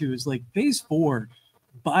coming back to is like Phase 4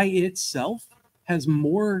 by itself has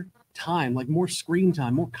more time, like more screen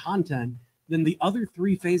time, more content than the other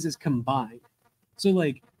 3 phases combined. So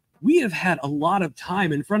like we have had a lot of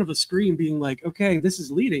time in front of a screen being like, okay, this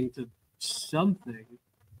is leading to something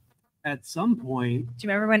at some point. Do you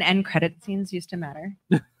remember when end credit scenes used to matter?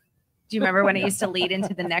 Do you remember when it used to lead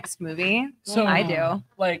into the next movie? So I do.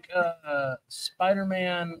 Like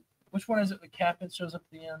Spider-Man, which one is it? The Cap shows up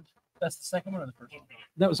at the end. That's the second one or the first one?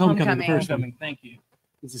 That was Homecoming, the first Homecoming. Thank you.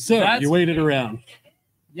 one. So That's- you waited around.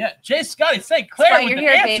 Yeah, Jay Scotty, St. Clair. But with you're the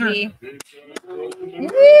here, answer. baby.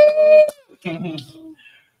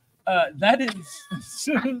 That is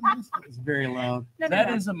It's very loud. that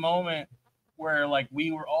is a moment where like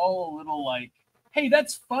we were all a little like, hey,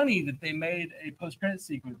 that's funny that they made a post-credit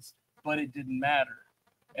sequence, but it didn't matter.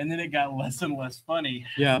 And then it got less and less funny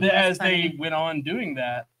Yeah. as funny. they went on doing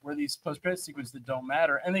that, where these post-credit sequences that don't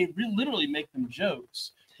matter, and they literally make them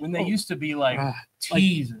jokes when they used to be like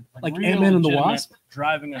teasers, like real Ant-Man and the legitimate, Wasp?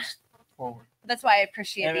 driving us forward. That's why I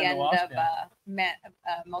appreciate Ant-Man the and end the Wasp,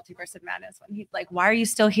 of Multiverse of Madness when he's like, "Why are you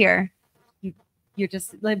still here? You're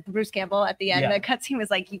just like Bruce Campbell at the end." Yeah. The cutscene was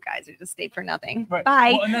like, "You guys are just stayed for nothing. Right.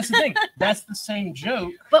 Bye." Well, and that's the thing. That's the same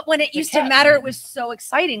joke. But when it The used to cat matter, it scene. was so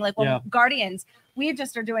exciting. Like when Yeah. Guardians, we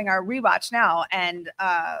just are doing our rewatch now, and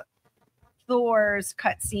Thor's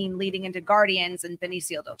cutscene leading into Guardians and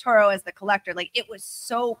Benicio del Toro as the Collector. Like it was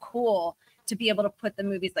so cool to be able to put the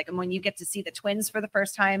movies like, and when you get to see the twins for the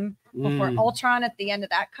first time before Ultron at the end of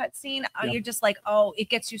that cutscene, Yeah. you're just like, oh, it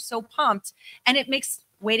gets you so pumped, and it makes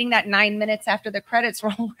waiting that 9 minutes after the credits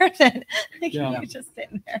roll worth it. Like, Yeah. You're just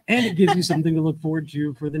sitting there. And it gives you something to look forward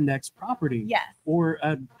to for the next property. Yes. Or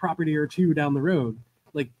a property or 2 down the road.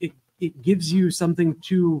 Like it gives you something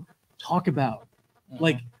to talk about.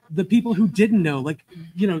 Like the people who didn't know, like,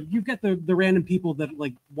 you know, you've got the random people that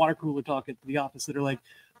like water cooler talk at the office that are like,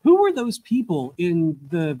 who were those people in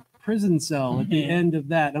the prison cell at the end of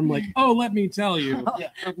that? I'm like, oh, let me tell you. Yeah.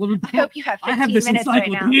 I hope you have 15 I have this minutes right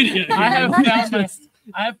now. encyclopedia.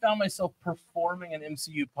 I have found myself performing an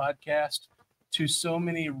MCU podcast to so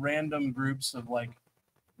many random groups of like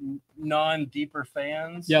non-deeper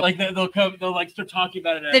fans. Yep. Like they'll like start talking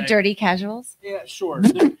about it. The dirty casuals. Yeah, sure.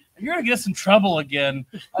 You're gonna get us in trouble again.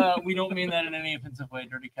 We don't mean that in any offensive way.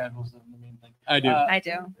 Dirty casuals isn't the main thing. I do. I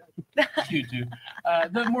do. You do.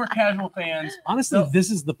 The more casual fans. Honestly,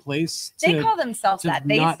 this is the place They to call themselves to that.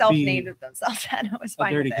 They not self-named be themselves that. I was a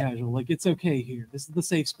fine dirty with it. casual. Like it's okay here. This is the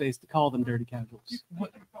safe space to call them dirty casuals.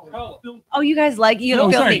 Oh, you guys like you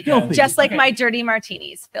Oh, filthy. sorry, filthy. Just like Okay. my dirty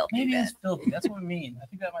martinis, filthy. Maybe bit. it's filthy. That's what we mean. I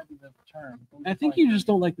think that might be the term. I think you just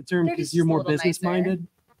don't like the term They're because just you're a more little nicer. business minded.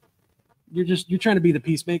 You're trying to be the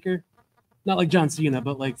peacemaker, not like John Cena,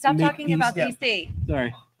 but like Stop make talking peace. about Yeah. DC.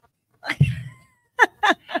 Sorry.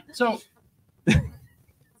 So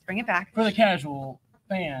Bring it back. for the casual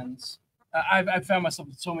fans, I've found myself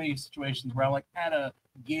in so many situations where I'm like at a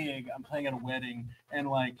gig, I'm playing at a wedding, and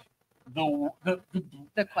like the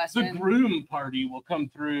The question. groom party will come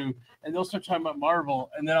through and they'll start talking about Marvel,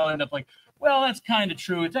 and then I'll end up like, well, that's kind of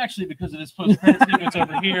true. It's actually because of this post-credit sequence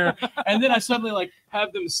over here, and then I suddenly like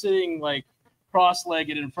have them sitting like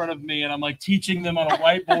cross-legged in front of me, and I'm like teaching them on a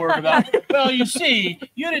whiteboard about, well, you see,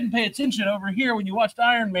 you didn't pay attention over here when you watched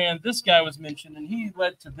Iron Man. This guy was mentioned, and he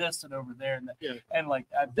led to this and over there, and that, Yeah. and like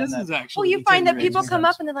I've done This that. is actually. Well, you the find that genuine people come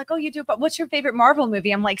reasons. up and they're like, "Oh, you do, but what's your favorite Marvel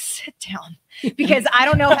movie?" I'm like, "Sit down," because I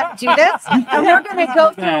don't know how to do this, and we're going to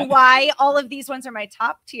go through That. why all of these ones are my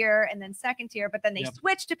top tier and then second tier, but then they Yep.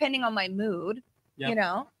 switch depending on my mood. Yep. You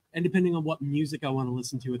know, And depending on what music I want to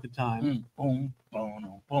listen to at the time. Boom,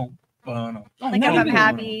 boom, boom, boom. like if not I'm even-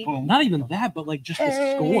 happy. Not even that, but like just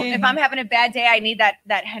the score. If I'm having a bad day, I need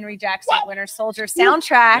that Henry Jackson Winter Soldier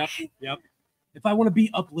soundtrack. Yep. If I want to be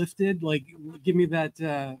uplifted, like give me that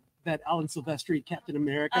that Alan Silvestri Captain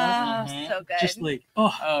America. Oh, so good. Just like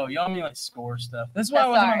Oh, y'all mean like score stuff. That's why I Oh,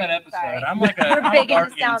 wasn't on sorry, that episode. sorry. I'm like We're I'm a big into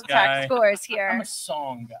Guardians soundtrack guy. scores I'm here. a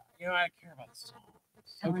song guy. You know, I care about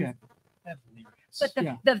songs. okay. I have lyrics. But the,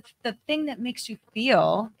 Yeah. the thing that makes you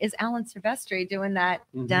feel is Alan Silvestri doing that.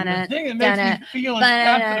 Mhm. Dun the it. thing that makes dun-it, me feel is dun-it,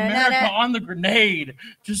 Captain America dun-it. on the grenade,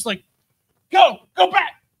 just like Go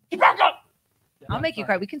back, get back up. I'll make you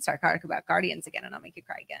cry. We can start talking about Guardians again, and I'll make you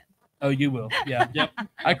cry again. Oh, you will. Yeah. Yep.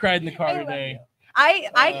 I cried in the car I love today.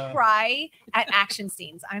 I cry at action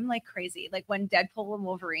scenes. I'm like crazy. Like when Deadpool and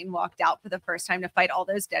Wolverine walked out for the first time to fight all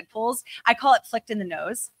those Deadpools, I call it flicked in the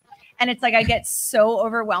nose. And it's like I get so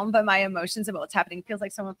overwhelmed by my emotions about what's happening. It feels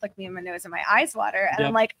like someone flicked me in my nose and my eyes water. And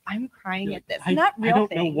I'm like, I'm crying at this. Not real I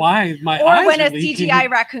don't know why my or eyes when are a CGI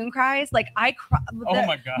raccoon cries, like I cry. Oh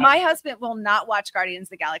my God. My husband will not watch Guardians of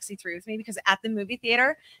the Galaxy 3 with me because at the movie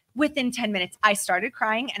theater, within 10 minutes, I started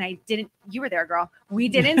crying and I didn't. You were there, girl. We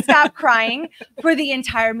didn't stop crying for the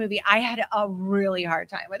entire movie. I had a really hard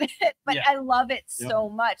time with it, but I love it so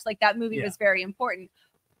much. Like that movie was very important,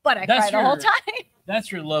 but I cried the whole time.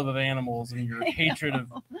 That's your love of animals and your hatred of,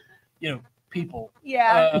 people.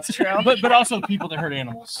 Yeah, it's true. But also people that hurt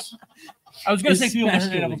animals. I was going to say people that hurt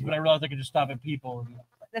Especially. animals, but I realized I could just stop at people.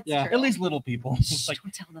 That's Yeah. true. At least little people. Like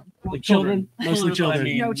Don't tell them. Like children, mostly I children.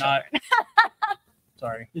 mean, No not.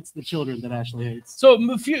 Sorry. It's the children that Ashley hates. So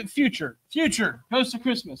future Ghost of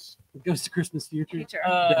Christmas. It goes to Christmas future.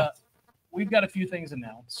 Future. We've got a few things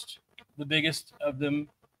announced. The biggest of them,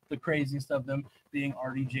 the craziest of them, being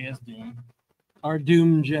RDJ as Doom. Our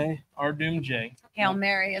Doom J. Our Doom J. Hail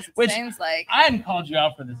Mary, as it Which- seems like. I hadn't called you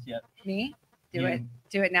out for this yet. Me? Do You. it.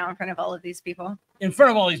 Do it now in front of all of these people. In front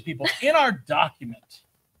of all these people. In our document,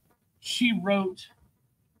 she wrote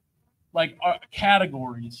like our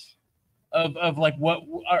categories of like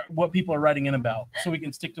what people are writing in about, so we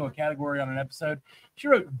can stick to a category on an episode. She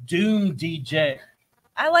wrote Doom DJ.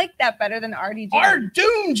 I like that better than RDJ. Our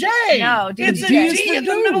Doom J. No, Doom it's a DJ. D in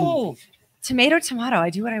the middle. Tomato, tomato. I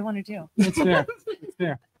do what I want to do. It's fair. It's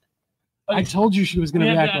fair. I Okay. told you she was going We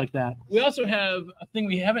to have react that. like that. We also have a thing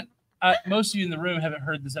we haven't. Most of you in the room haven't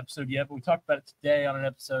heard this episode yet, but we talked about it today on an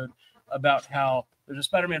episode about how there's a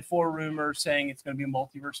Spider-Man 4 rumor saying it's going to be a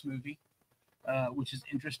multiverse movie, which is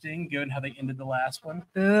interesting given how they ended the last one.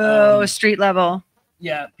 Oh, street level.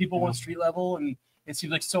 Yeah, people want street level, and it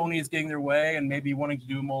seems like Sony is getting their way and maybe wanting to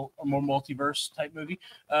do a more multiverse type movie.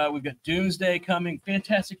 We've got Doomsday coming,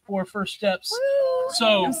 Fantastic Four First Steps. Woo!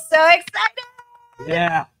 So I'm so excited.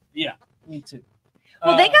 Yeah. yeah, me too.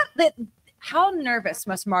 Well, they got the. How nervous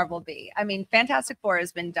must Marvel be? I mean, Fantastic Four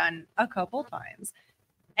has been done a couple times,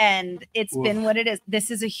 and it's been what it is. This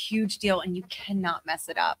is a huge deal, and you cannot mess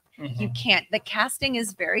it up. You can't. The casting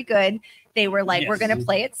is very good. They were like, we're going to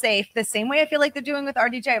play it safe. The same way I feel like they're doing with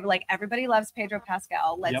RDJ. Like, everybody loves Pedro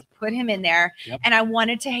Pascal. Let's put him in there. And I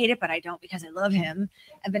wanted to hate it, but I don't because I love him.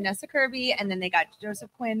 And Vanessa Kirby. And then they got Joseph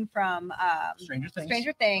Quinn from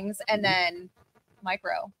Stranger Things. And then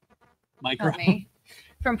Micro. Help me.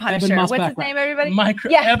 From Punisher. What's his name, everybody?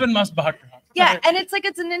 Evan Musbacher. Yeah, and it's like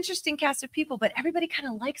it's an interesting cast of people, but everybody kind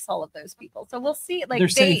of likes all of those people. So we'll see. Like They're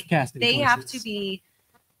safe casting they choices. have to be.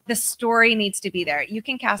 The story needs to be there. You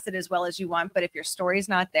can cast it as well as you want, but if your story's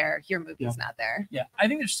not there, your movie's not there. Yeah, I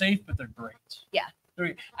think they're safe, but they're great. Yeah.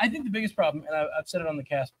 I think the biggest problem, and I've said it on the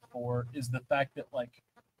cast before, is the fact that like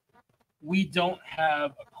we don't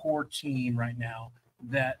have a core team right now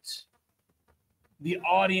that the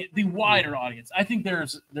wider audience. I think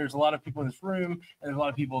there's a lot of people in this room, and there's a lot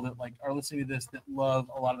of people that like are listening to this that love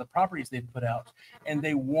a lot of the properties they've put out, and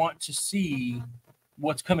they want to see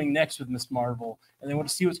what's coming next with Miss Marvel, and they want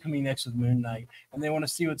to see what's coming next with Moon Knight, and they want to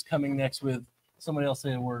see what's coming next with somebody else.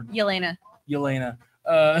 Say a word. Yelena.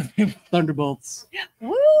 Thunderbolts.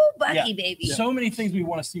 Woo, Bucky baby. So many things we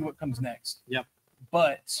want to see what comes next. Yep.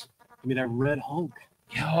 But Give me that Red Hulk.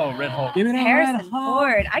 oh, Red Hulk. Give me that Harrison Red Hulk.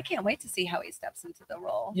 Ford. I can't wait to see how he steps into the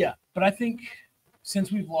role. Yeah, but I think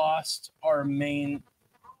since we've lost our main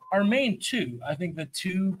two, I think the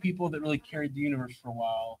two people that really carried the universe for a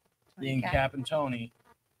while, being Cap and Tony,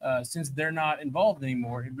 since they're not involved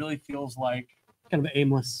anymore, it really feels like Kind of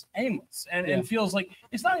aimless. and feels like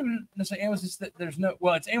it's not even necessarily aimless. It's that there's no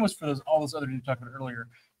it's aimless for all those other dudes we talked about earlier,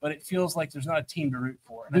 but it feels like there's not a team to root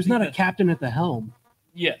for. And There's not a captain at the helm.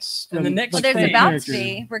 Yes, From- and the next Well, there's fan about characters. to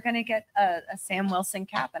be. We're going to get a Sam Wilson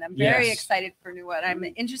Cap, and I'm very Yes. excited for new one. I'm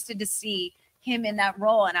interested to see him in that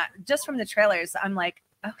role. And just from the trailers, I'm like,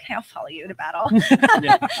 okay, I'll follow you to battle.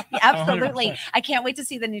 Yeah. Absolutely. 100%. I can't wait to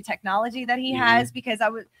see the new technology that he has because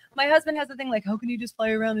my husband has the thing like, how can you just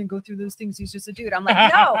fly around and go through those things? He's just a dude. I'm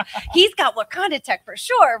like, no, he's got Wakanda tech for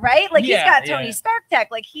sure, right? Like he's got Tony Stark tech.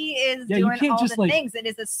 Like he is Yeah, you doing can't all just, the like, things. It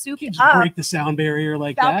is a souped Just up. break the sound barrier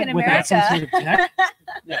like Falcon that without some sort of tech.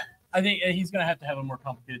 I think he's going to have a more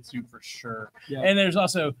complicated suit for sure. Yeah. And there's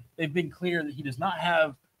also, they've been clear that he does not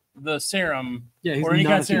have the serum Yeah, he's or any not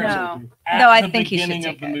kind a of serum super No. soldier. at No, I the think he should beginning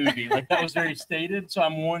of take the it. movie. Like that was very stated. So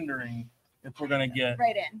I'm wondering if we're going to get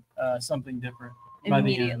Right in. something different.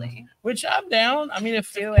 immediately. Which I'm down. I mean,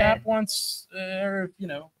 if Do Cap it. wants, or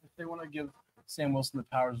if they want to give Sam Wilson the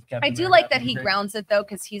powers of Captain I do America, like that he grounds it though,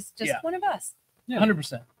 because he's just one of us.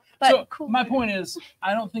 100%. But So cool. my point is,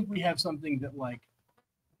 I don't think we have something that like.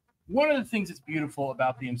 One of the things that's beautiful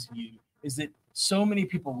about the MCU is that so many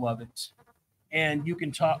people love it, and you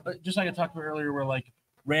can talk just like I talked about earlier, where like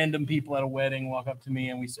random people at a wedding walk up to me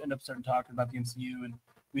and we end up starting talking about the MCU, and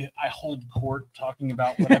I hold court talking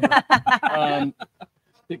about whatever.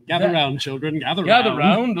 Gather round, children. Gather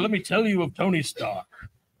round. Let me tell you of Tony Stark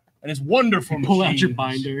and his wonderful machines. Pull out your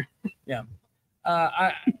binder. Yeah.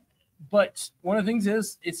 But one of the things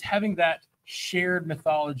is it's having that shared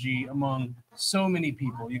mythology among so many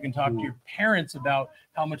people. You can talk to your parents about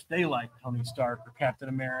how much they like Tony Stark or Captain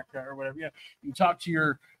America or whatever. You can talk to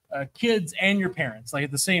your kids and your parents like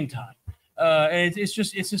at the same time. And it's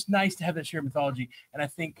just nice to have that shared mythology. And I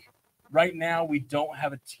think right now we don't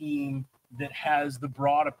have a team that has the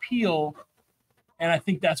broad appeal, and I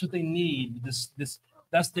think that's what they need.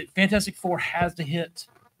 That's the Fantastic Four has to hit.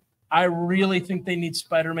 I really think they need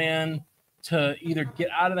Spider-Man to either get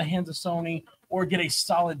out of the hands of Sony or get a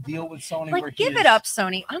solid deal with Sony. Like, give it up,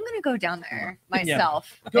 Sony. I'm gonna go down there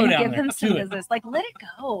myself Go and down give there. them some Do it. business. Like, let it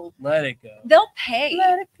go. Let it go. They'll pay.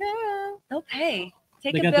 Let it go. They'll pay.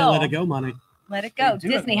 Take They a got bill. that let it go money. Let it go. They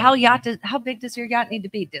do have Disney. money. How big does your yacht need to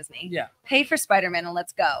be, Disney? Yeah. Pay for Spider-Man and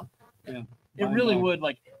let's go. Yeah. It really would.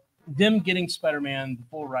 Like them getting Spider-Man the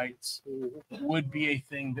full rights would be a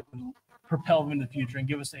thing that would propel them into the future and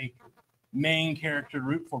give us a main character to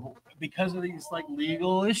root for. But because of these like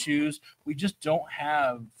legal issues, we just don't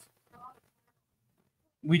have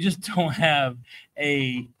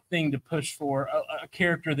a thing to push for a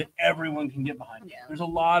character that everyone can get behind. Yeah. There's a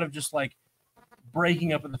lot of just like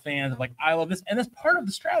breaking up with the fans of like, I love this. And that's part of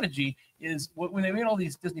the strategy is when they made all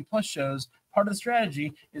these Disney Plus shows, part of the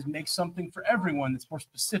strategy is make something for everyone that's more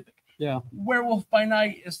specific. Yeah. Werewolf by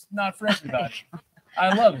Night is not for everybody.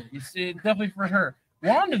 I love it. It's definitely for her.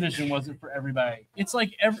 WandaVision wasn't for everybody. It's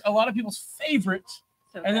like a lot of people's favorite,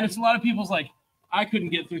 and then it's a lot of people's like, I couldn't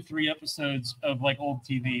get through 3 episodes of like old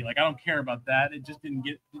TV. Like I don't care about that. It just didn't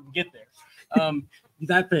get there.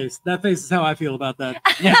 That face is how I feel about that.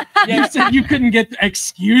 Yeah. You said you couldn't get.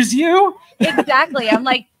 Excuse you? Exactly. I'm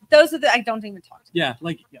like, those are the. I don't even talk to. Yeah,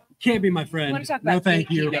 like can't be my friend. wanna talk No, about thank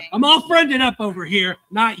you. gatekeeping. I'm all friended up over here,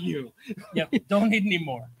 not you. Yep. Don't need any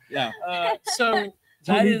more. Yeah. So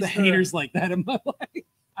Don't that need is the haters like that in my life.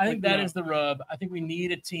 I think Like, that no. is the rub. I think we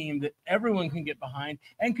need a team that everyone can get behind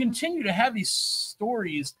and continue to have these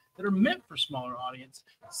stories that are meant for smaller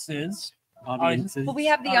audiences. Audiences. Well, we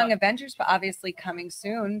have the Young Avengers, but obviously coming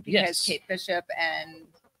soon because Yes. Kate Bishop and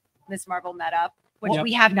Miss Marvel met up, which Yep.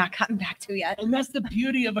 we have not gotten back to yet. And that's the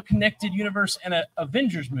beauty of a connected universe and an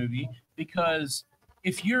Avengers movie, because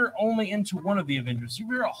if you're only into one of the Avengers, if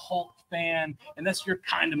you're a Hulk fan and that's your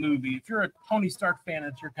kind of movie, if you're a Tony Stark fan,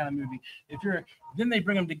 that's your kind of movie. Then they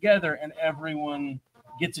bring them together and everyone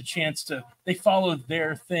gets a chance to, they follow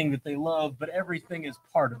their thing that they love, but everything is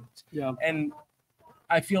part of it. Yeah. And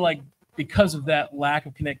I feel like because of that lack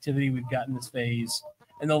of connectivity we've got in this phase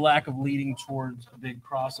and the lack of leading towards a big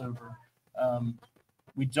crossover,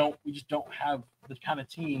 we just don't have the kind of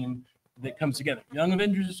team that comes together. Young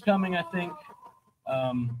Avengers is coming, I think.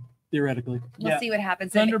 Theoretically. We'll see what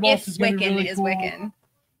happens. Thunderbolts If is gonna be Wiccan really is cool. Wiccan.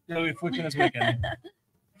 No, if Wiccan is Wiccan.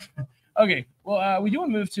 Okay, well, we do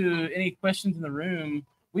want to move to any questions in the room.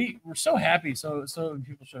 We're so happy, so many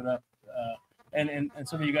people showed up, and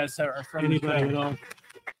some of you guys are from the Anybody at show. all?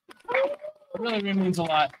 It really means a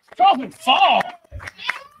lot. Don't fall.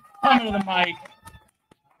 Coming to the mic.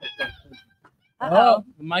 Uh-oh.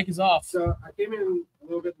 The mic is off. So I came in a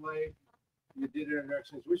little bit late. You did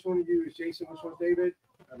introductions. Which one of you is Jason? Which one's David?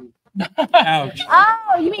 Ouch.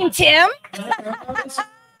 Oh, you mean Tim?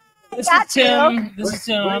 This Got is Tim. This is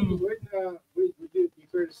Tim. Would you be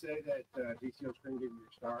fair to say that DC on Screen gave you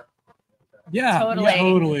your star? Yeah. Totally. Yeah,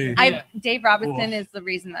 totally. Yeah. Dave Robinson is the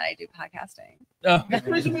reason that I do podcasting. Oh. That's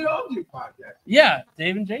the reason we all do podcasts. Yeah,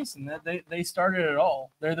 Dave and Jason. They started it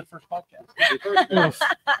all. They're the first podcast. That's-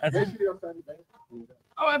 Basically, I'm trying to bank.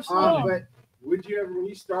 oh, absolutely. But would you ever, when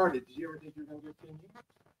you started, did you ever think you were going to get 10 years?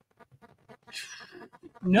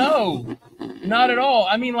 No, not at all.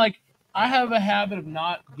 I mean, like, I have a habit of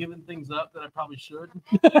not giving things up that I probably should.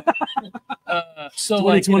 So,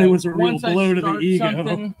 like, 2020 was a real once I blow to the start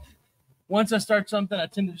ego. Once I start something, I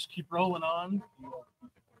tend to just keep rolling on.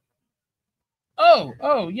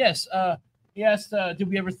 Oh, yes. He asked, did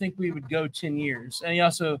we ever think we would go 10 years? And he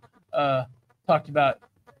also talked about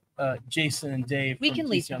Jason and Dave. We from can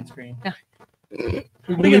leave DC on Screen. No. We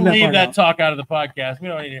We'll can leave that leave part that out. talk out of the podcast. We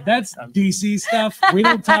don't need to. That's DC stuff. We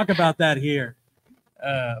don't talk about that here.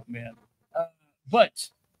 Man. But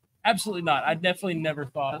absolutely not. I definitely never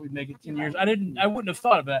thought we'd make it 10 years. I wouldn't have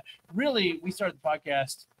thought of that. Really, we started the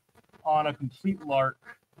podcast on a complete lark,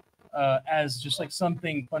 as just like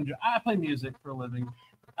something fun. I play music for a living,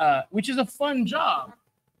 which is a fun job.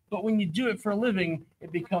 But when you do it for a living,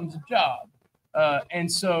 it becomes a job.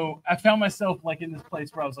 And so I found myself like in this place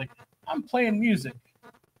where I was like, I'm playing music,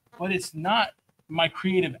 but it's not my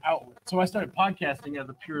creative outlet. So I started podcasting as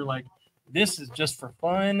a pure like, this is just for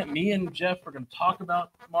fun. Me and Jeff are going to talk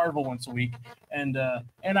about Marvel once a week, and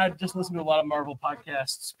I just listen to a lot of Marvel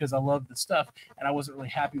podcasts because I love the stuff, and I wasn't really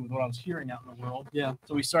happy with what I was hearing out in the world. Yeah.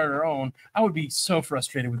 So we started our own. I would be so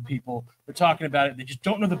frustrated with people. They're talking about it. They just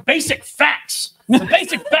don't know the basic facts. The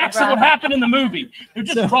basic facts of what happened in the movie. They're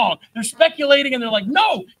just wrong. They're speculating, and they're like,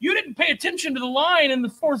 no, you didn't pay attention to the line in the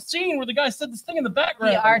fourth scene where the guy said this thing in the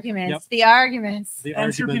background. The arguments. The arguments.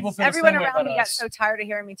 I'm sure people feel everyone the same way around me about got us. so tired of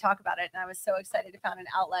hearing me talk about it, and I was so excited to find an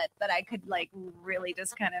outlet that I could like really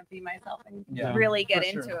just kind of be myself and Yeah, really get for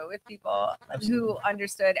into sure. it with people Absolutely. who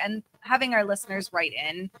understood. And having our listeners write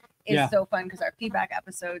in is so fun because our feedback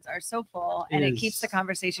episodes are so full, and it keeps the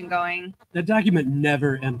conversation going. That document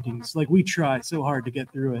never empties. Like we try so hard to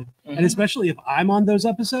get through it, Mhm. and especially if I'm on those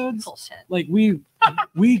episodes, Bullshit. like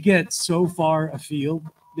we get so far afield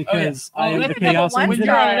because I am the that's chaos one when engine.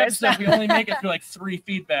 you're on an Stars. episode, we only make it through like 3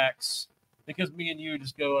 feedbacks because me and you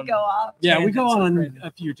just go on. Go off. Yeah, we go tangents on like crazy.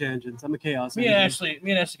 a few tangents. I'm a chaos Me and engine.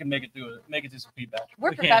 Ashley can make it through some feedback. We're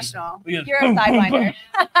We can. professional. We just You're boom, a boom, sidewinder.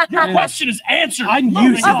 Your Yeah. question is answered. I knew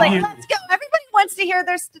Moving I was like, Yeah. let's go. Everybody wants to hear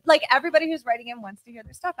their like everybody who's writing in wants to hear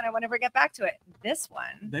their stuff, and I want to never get back to it. This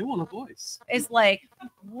one They want a voice. is like,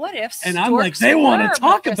 what if? And I'm like, storks they wanna were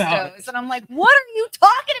talk about Mephistos? And I'm like, what are you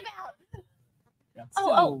talking about? Yeah.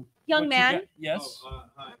 Oh, young What you man. got? Yes.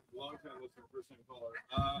 Hi, long time listener, first time caller.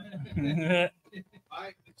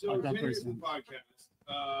 So Oh, that 10 years of person. the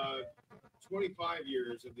podcast, 25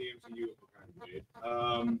 years of the MCU kind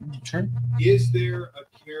of made. Sure. Is there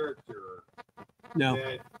a character No.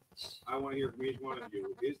 that I want to hear from each one of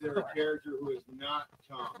you? Is there a character who has not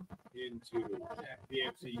come into the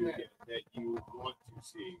MCU yet that you want to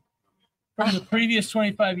see? From the previous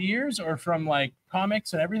 25 years, or from like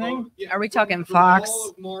comics and everything? Yeah, Are we talking from Fox? All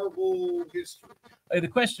of Marvel history. The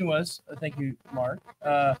question was, thank you, Mark.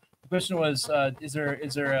 The question was, is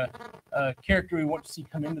there a character we want to see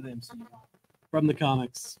come into the MCU, From the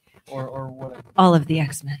comics. or what? All of the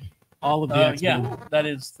X-Men. All of the X-Men. Yeah, that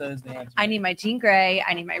is the answer. I need my Jean Grey.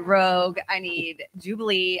 I need my Rogue. I need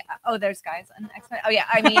Jubilee. Oh, there's guys on X-Men. Oh yeah,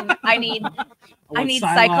 I need I need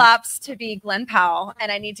Cyclops to be Glenn Powell,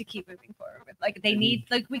 and I need to keep moving forward with like they need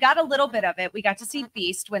like we got a little bit of it. We got to see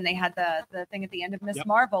Beast when they had the thing at the end of Miss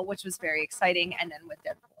Marvel, which was very exciting, and then with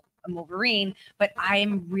Deadpool and Wolverine. But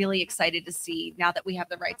I'm really excited to see now that we have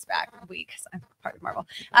the rights back. Because I'm part of Marvel.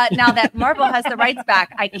 Now that Marvel has the rights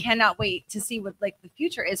back, I cannot wait to see what like the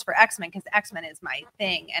future is for X-Men, because X-Men is my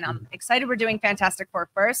thing, and I'm excited we're doing Fantastic Four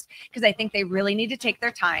first because I think they really need to take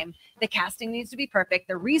their time. The casting needs to be perfect.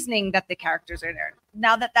 The reasoning that the characters are there.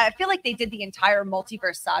 Now that I feel like they did the entire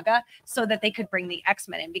multiverse saga so that they could bring the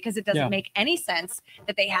X-Men in, because it doesn't make any sense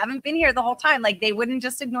that they haven't been here the whole time. Like they wouldn't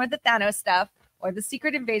just ignore the Thanos stuff or the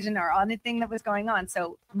Secret Invasion or anything that was going on.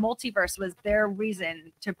 So multiverse was their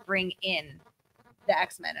reason to bring in the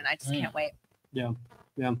X-Men, and I just can't wait. Yeah.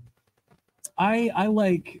 I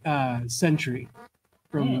like Sentry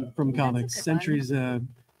from comics. good Sentry's a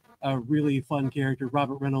really fun character.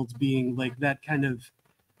 Robert Reynolds being like that kind of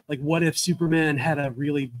like, what if Superman had a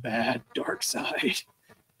really bad dark side?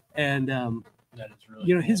 And That is really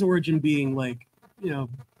you know, his origin being like, you know,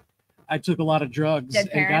 I took a lot of drugs Dead and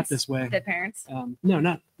got parents? this way. Dead parents. No,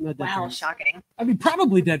 not dead Wow, parents. shocking. I mean,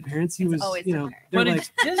 probably dead parents. He It's was, always you dead know, parents. they're But like,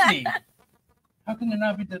 it's Disney. How can there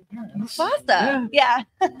not be dead parents? Mufasa. Yeah.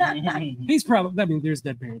 he's probably. I mean, there's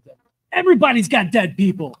dead parents. Everybody's got dead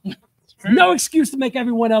people. No excuse to make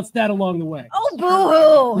everyone else dead along the way.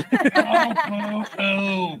 Oh, boo-hoo. Oh,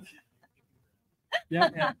 boo, boo.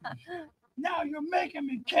 Yeah, Now you're making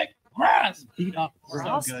me kick grass. beat up. We're So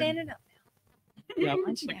all good. standing up Yeah. now.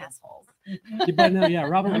 Bunch of assholes. But no, yeah,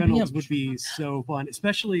 Robert I'm Reynolds him. would be so fun,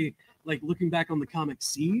 especially like looking back on the comic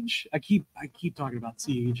Siege. I keep talking about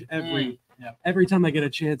Siege every time I get a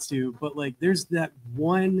chance to. But like, there's that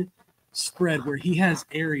one spread where he has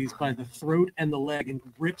Ares by the throat and the leg and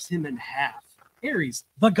rips him in half. Ares,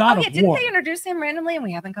 the god Oh, yeah, of didn't war. they introduce him randomly and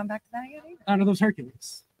we haven't come back to that yet either? Oh no, those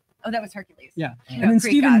Hercules. Oh, that was Hercules. Yeah, You and then know,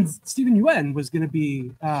 Greek gods. Stephen Yuen was gonna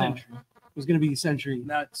be Century. Sentry.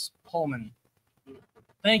 Now it's Pullman.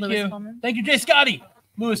 Thank Louis you. Pullman. Thank you, Jay Scotty.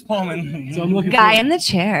 Louis Pullman. So I'm looking Guy forward- in the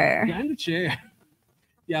chair. Guy in the chair.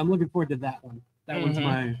 Yeah, I'm looking forward to that one. That one's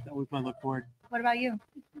Mhm. my look forward. What about you?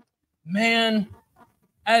 Man,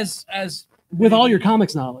 as With all your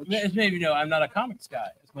comics knowledge. as maybe you know, I'm not a comics guy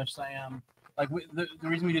as much as I am. Like the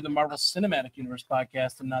reason we do the Marvel Cinematic Universe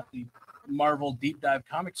podcast and not the Marvel Deep Dive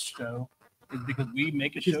Comics show is because we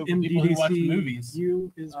make a show for people who watch movies.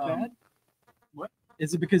 MDDCU is bad? What?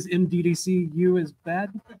 Is it because MDDCU is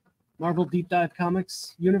bad? Marvel Deep Dive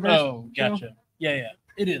Comics Universe? Oh, gotcha. Yeah.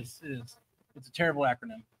 It is. It's a terrible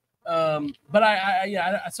acronym. But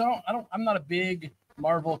I'm not a big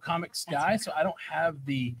Marvel comics guy, so I don't have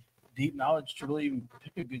the deep knowledge to really even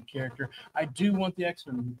pick a good character. I do want the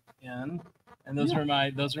X-Men in, and those are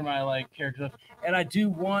my like characters. And I do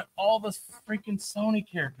want all the freaking Sony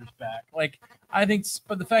characters back. Like I think,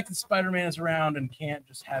 but the fact that Spider-Man is around and can't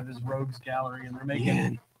just have his rogues gallery, and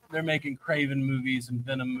they're making Craven movies and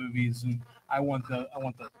Venom movies, and I want those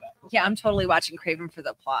back. Yeah, I'm totally watching Craven for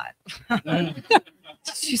the plot.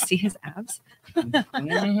 Did you see his abs? I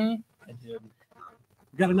did.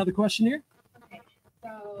 Got another question here? Okay,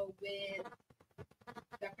 so with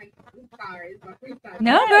sorry, it's my freestyle.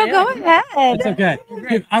 No, girl, go ahead. It's okay.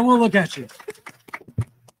 I won't look at you.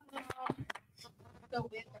 So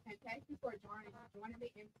with the Fantastic Four joining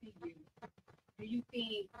the MCU, do you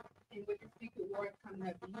think, and with the Secret Wars coming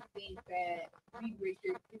up, do you think that Reed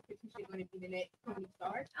Richards is potentially going to be the next Tony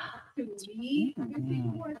Stark to lead the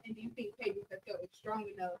Secret Wars? And do you think Pedro Pascal is strong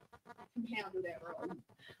enough to handle that role?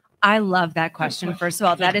 I love that question. First of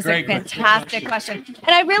all, that is a fantastic question. And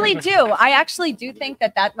I really do. I actually do think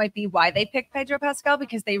that might be why they picked Pedro Pascal,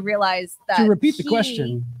 because they realized that. To repeat the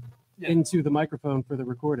question into the microphone for the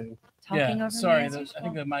recording. Sorry, I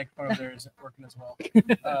think the microphone over there isn't working as well.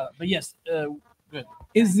 But yes, good.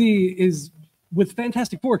 Is with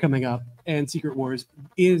Fantastic Four coming up and Secret Wars,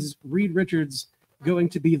 is Reed Richards going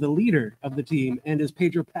to be the leader of the team, and is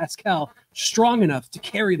Pedro Pascal strong enough to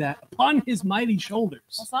carry that upon his mighty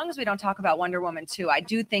shoulders? As long as we don't talk about Wonder Woman 2, I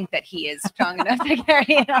do think that he is strong enough to carry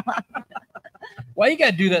it on. Why you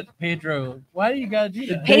gotta do that to Pedro? Why do you gotta do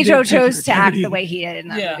that? Pedro chose to act the way he did in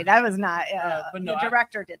that movie. That was not. But no, the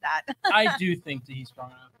director did that. I do think that he's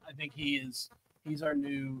strong enough. I think he's our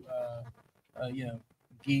new,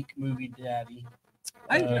 geek movie daddy.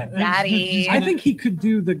 Daddy. I think he could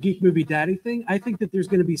do the geek movie daddy thing. I think that there's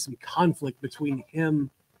going to be some conflict between him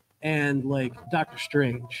and like Doctor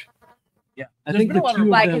Strange. Yeah, I think the two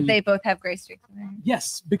why of them, could they both have gray streaks in there?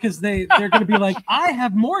 Yes, because they're going to be like, I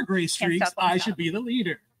have more gray streaks. I should be the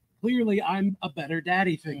leader. Clearly, I'm a better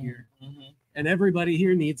daddy figure, and everybody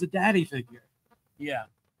here needs a daddy figure. Yeah,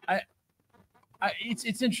 it's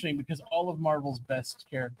interesting because all of Marvel's best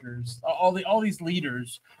characters, all these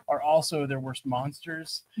leaders are also their worst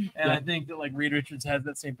monsters, and I think that like Reed Richards has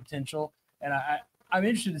that same potential, and I'm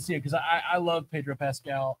interested to see it because I love Pedro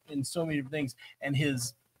Pascal in so many different things, and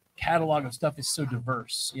his catalog of stuff is so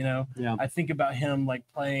diverse. I think about him like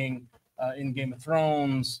playing in Game of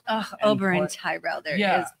Thrones. Oberyn Tyrell, there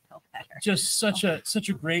is no better. Just such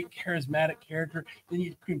a great charismatic character. Then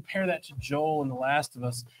you compare that to Joel in The Last of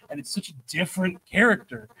Us, and it's such a different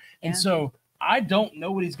character. And so I don't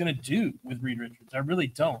know what he's going to do with Reed Richards. I really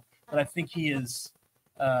don't. But I think he is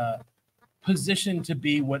positioned to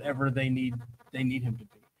be whatever they need him to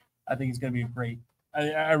be. I think he's going to be a great.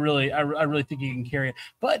 I really think he can carry it.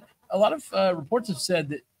 But a lot of reports have said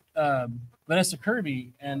that Vanessa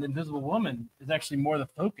Kirby and Invisible Woman is actually more the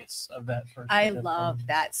focus of that first. I love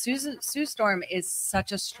that. Sue Storm is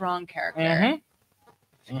such a strong character.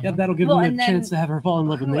 Yeah, that'll give him a chance to have her fall in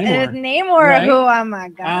love with Namor. Namor, right? who, oh my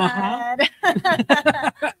God.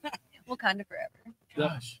 Wakanda forever.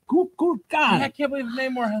 Gosh, cool God! I can't believe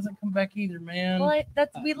Namor hasn't come back either, man. Well,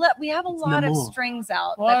 we have a lot of strings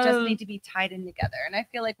out that just need to be tied in together, and I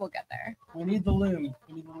feel like we'll get there. We need the loom.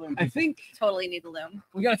 I think totally need the loom.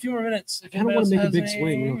 We got a few more minutes. I kind of want to make a big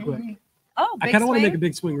swing real quick. Oh, I kind of want to make a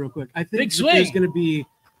big swing real quick. I think there's going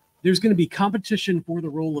to be competition for the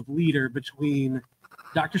role of leader between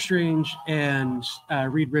Doctor Strange and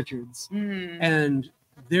Reed Richards, and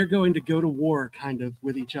they're going to go to war kind of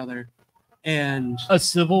with each other. And a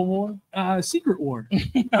civil war, secret war.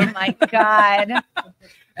 Oh my God!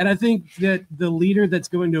 And I think that the leader that's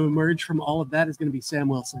going to emerge from all of that is going to be Sam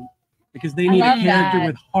Wilson, because they need a character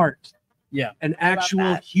with heart, an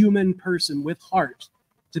actual human person with heart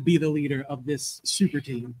to be the leader of this super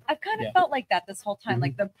team. I've kind of felt like that this whole time.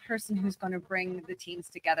 Like the person who's going to bring the teams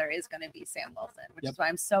together is going to be Sam Wilson, which is why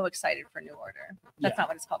I'm so excited for New Order. That's not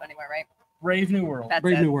what it's called anymore, right? Brave New World.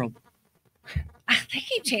 Brave New World. They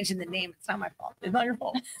keep changing the name. It's not my fault. It's not your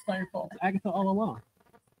fault. It's not your fault. Agatha all along.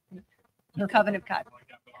 Covenant of God.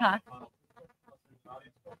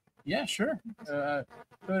 Yeah, sure. Throw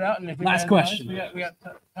it out. And if last question. We got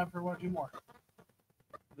time for one or two more.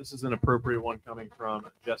 This is an appropriate one coming from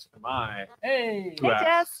Jessica Mai, Hey. who Hey, asks,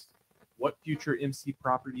 Jess. what future MC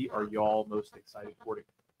property are y'all most excited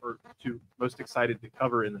to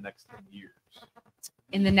cover in the next 10 years?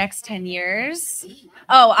 In the next 10 years?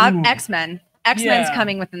 Oh, Ooh. X-Men. X-Men's Yeah.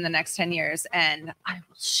 coming within the next 10 years, and I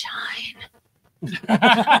will shine.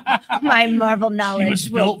 My Marvel She knowledge. was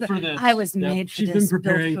built for this. I was Yep, made for she's this. been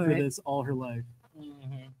preparing built for it. this all her life.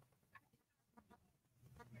 Mhm.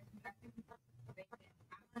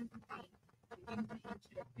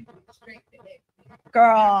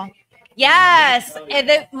 Girl. Yes. And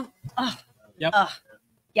then, Yep.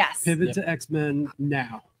 yes. Pivot Yep. to X-Men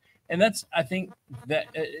now. And that's, I think that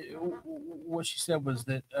what she said was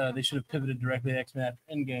that they should have pivoted directly to X-Men after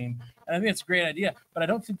Endgame, and I think it's a great idea. But I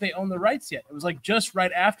don't think they own the rights yet. It was like just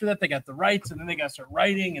right after that they got the rights, and then they got to start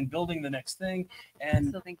writing and building the next thing. I And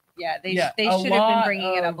still think, yeah, they Yeah, they a should have been lot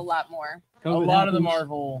bringing it up of- a lot more. a COVID lot of the happens.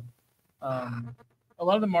 Marvel, a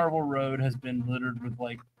lot of the Marvel road has been littered with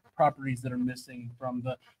like properties that are missing from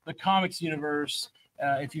the comics universe.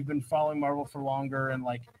 If you've been following Marvel for longer, and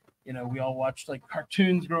like, you know, we all watched like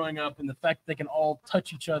cartoons growing up, and the fact that they can all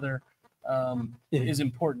touch each other is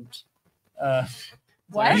important.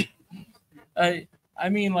 What? I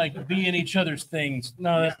mean, like, be in each other's things.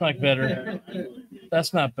 No, that's not better.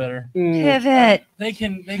 That's not better. Pivot. They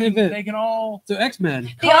can Pivot. all So X-Men.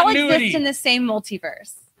 They all Continuity. exist in the same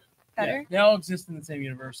multiverse. Better? Yeah, they all exist in the same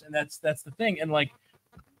universe, and that's the thing. And like,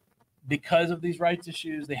 because of these rights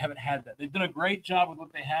issues, they haven't had that. They've done a great job with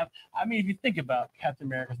what they have. I mean, if you think about Captain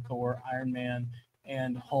America, Thor, Iron Man,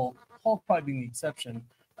 and Hulk probably being the exception,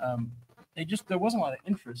 there wasn't a lot of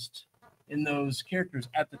interest in those characters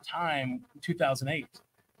at the time, 2008,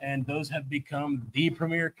 and those have become the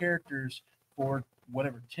premier characters for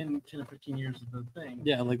whatever 10 or 15 years of the thing.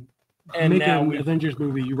 Yeah, like And make now an we've Avengers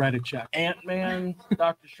movie, you write a check. Ant-Man,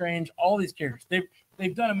 Doctor Strange, all these characters.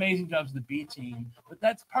 They've done amazing jobs with the B team, but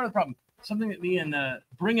that's part of the problem. Something that me and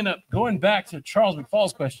going back to Charles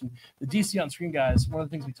McFall's question, the DC on Screen guys, one of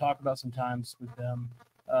the things we talk about sometimes with them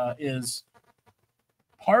is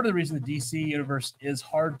part of the reason the DC universe is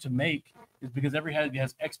hard to make is because everybody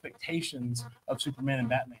has expectations of Superman and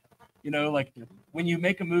Batman. You know, like when you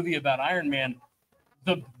make a movie about Iron Man,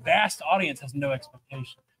 the vast audience has no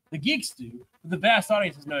expectation. The geeks do, but the vast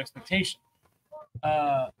audience has no expectation.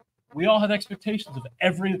 We all have expectations of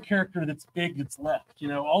every character that's big that's left. You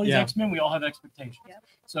know, all these Yeah. X-Men, we all have expectations. Yep.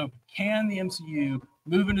 So can the MCU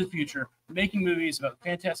move into the future, making movies about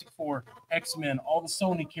Fantastic Four, X-Men, all the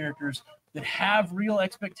Sony characters that have real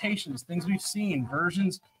expectations, things we've seen,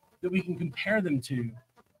 versions that we can compare them to?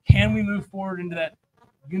 Can we move forward into that,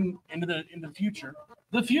 into the future?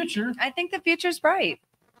 The future, I think the future's bright.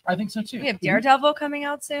 I think so too. We have Daredevil coming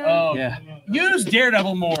out soon. Oh, Yeah. Use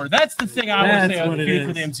Daredevil more. That's the thing I would That's say on what the it future for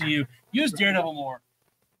is. the MCU. Use Daredevil more.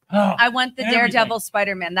 Oh, I want the everything. Daredevil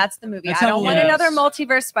Spider-Man. That's the movie. That's I how don't it want is. another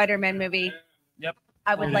multiverse Spider-Man movie. Yep.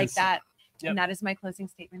 I would It like is. that. Yep. And that is my closing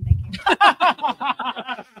statement. Thank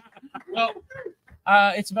you. Well,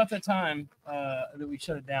 it's about that time that we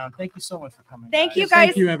shut it down. Thank you so much for coming. Thank you Yes, guys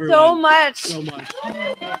thank you, so everyone. much. So much.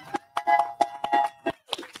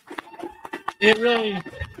 It really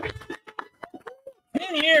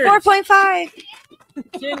 10 years. 4.5.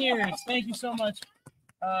 10 years. Thank you so much.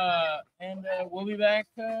 And we'll be back.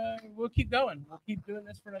 We'll keep going. We'll keep doing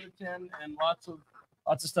this for another 10 and lots of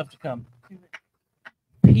stuff to come.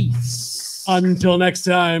 Peace. Until next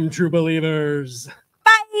time, true believers.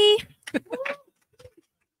 Bye.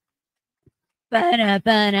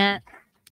 Ba-da-ba-da.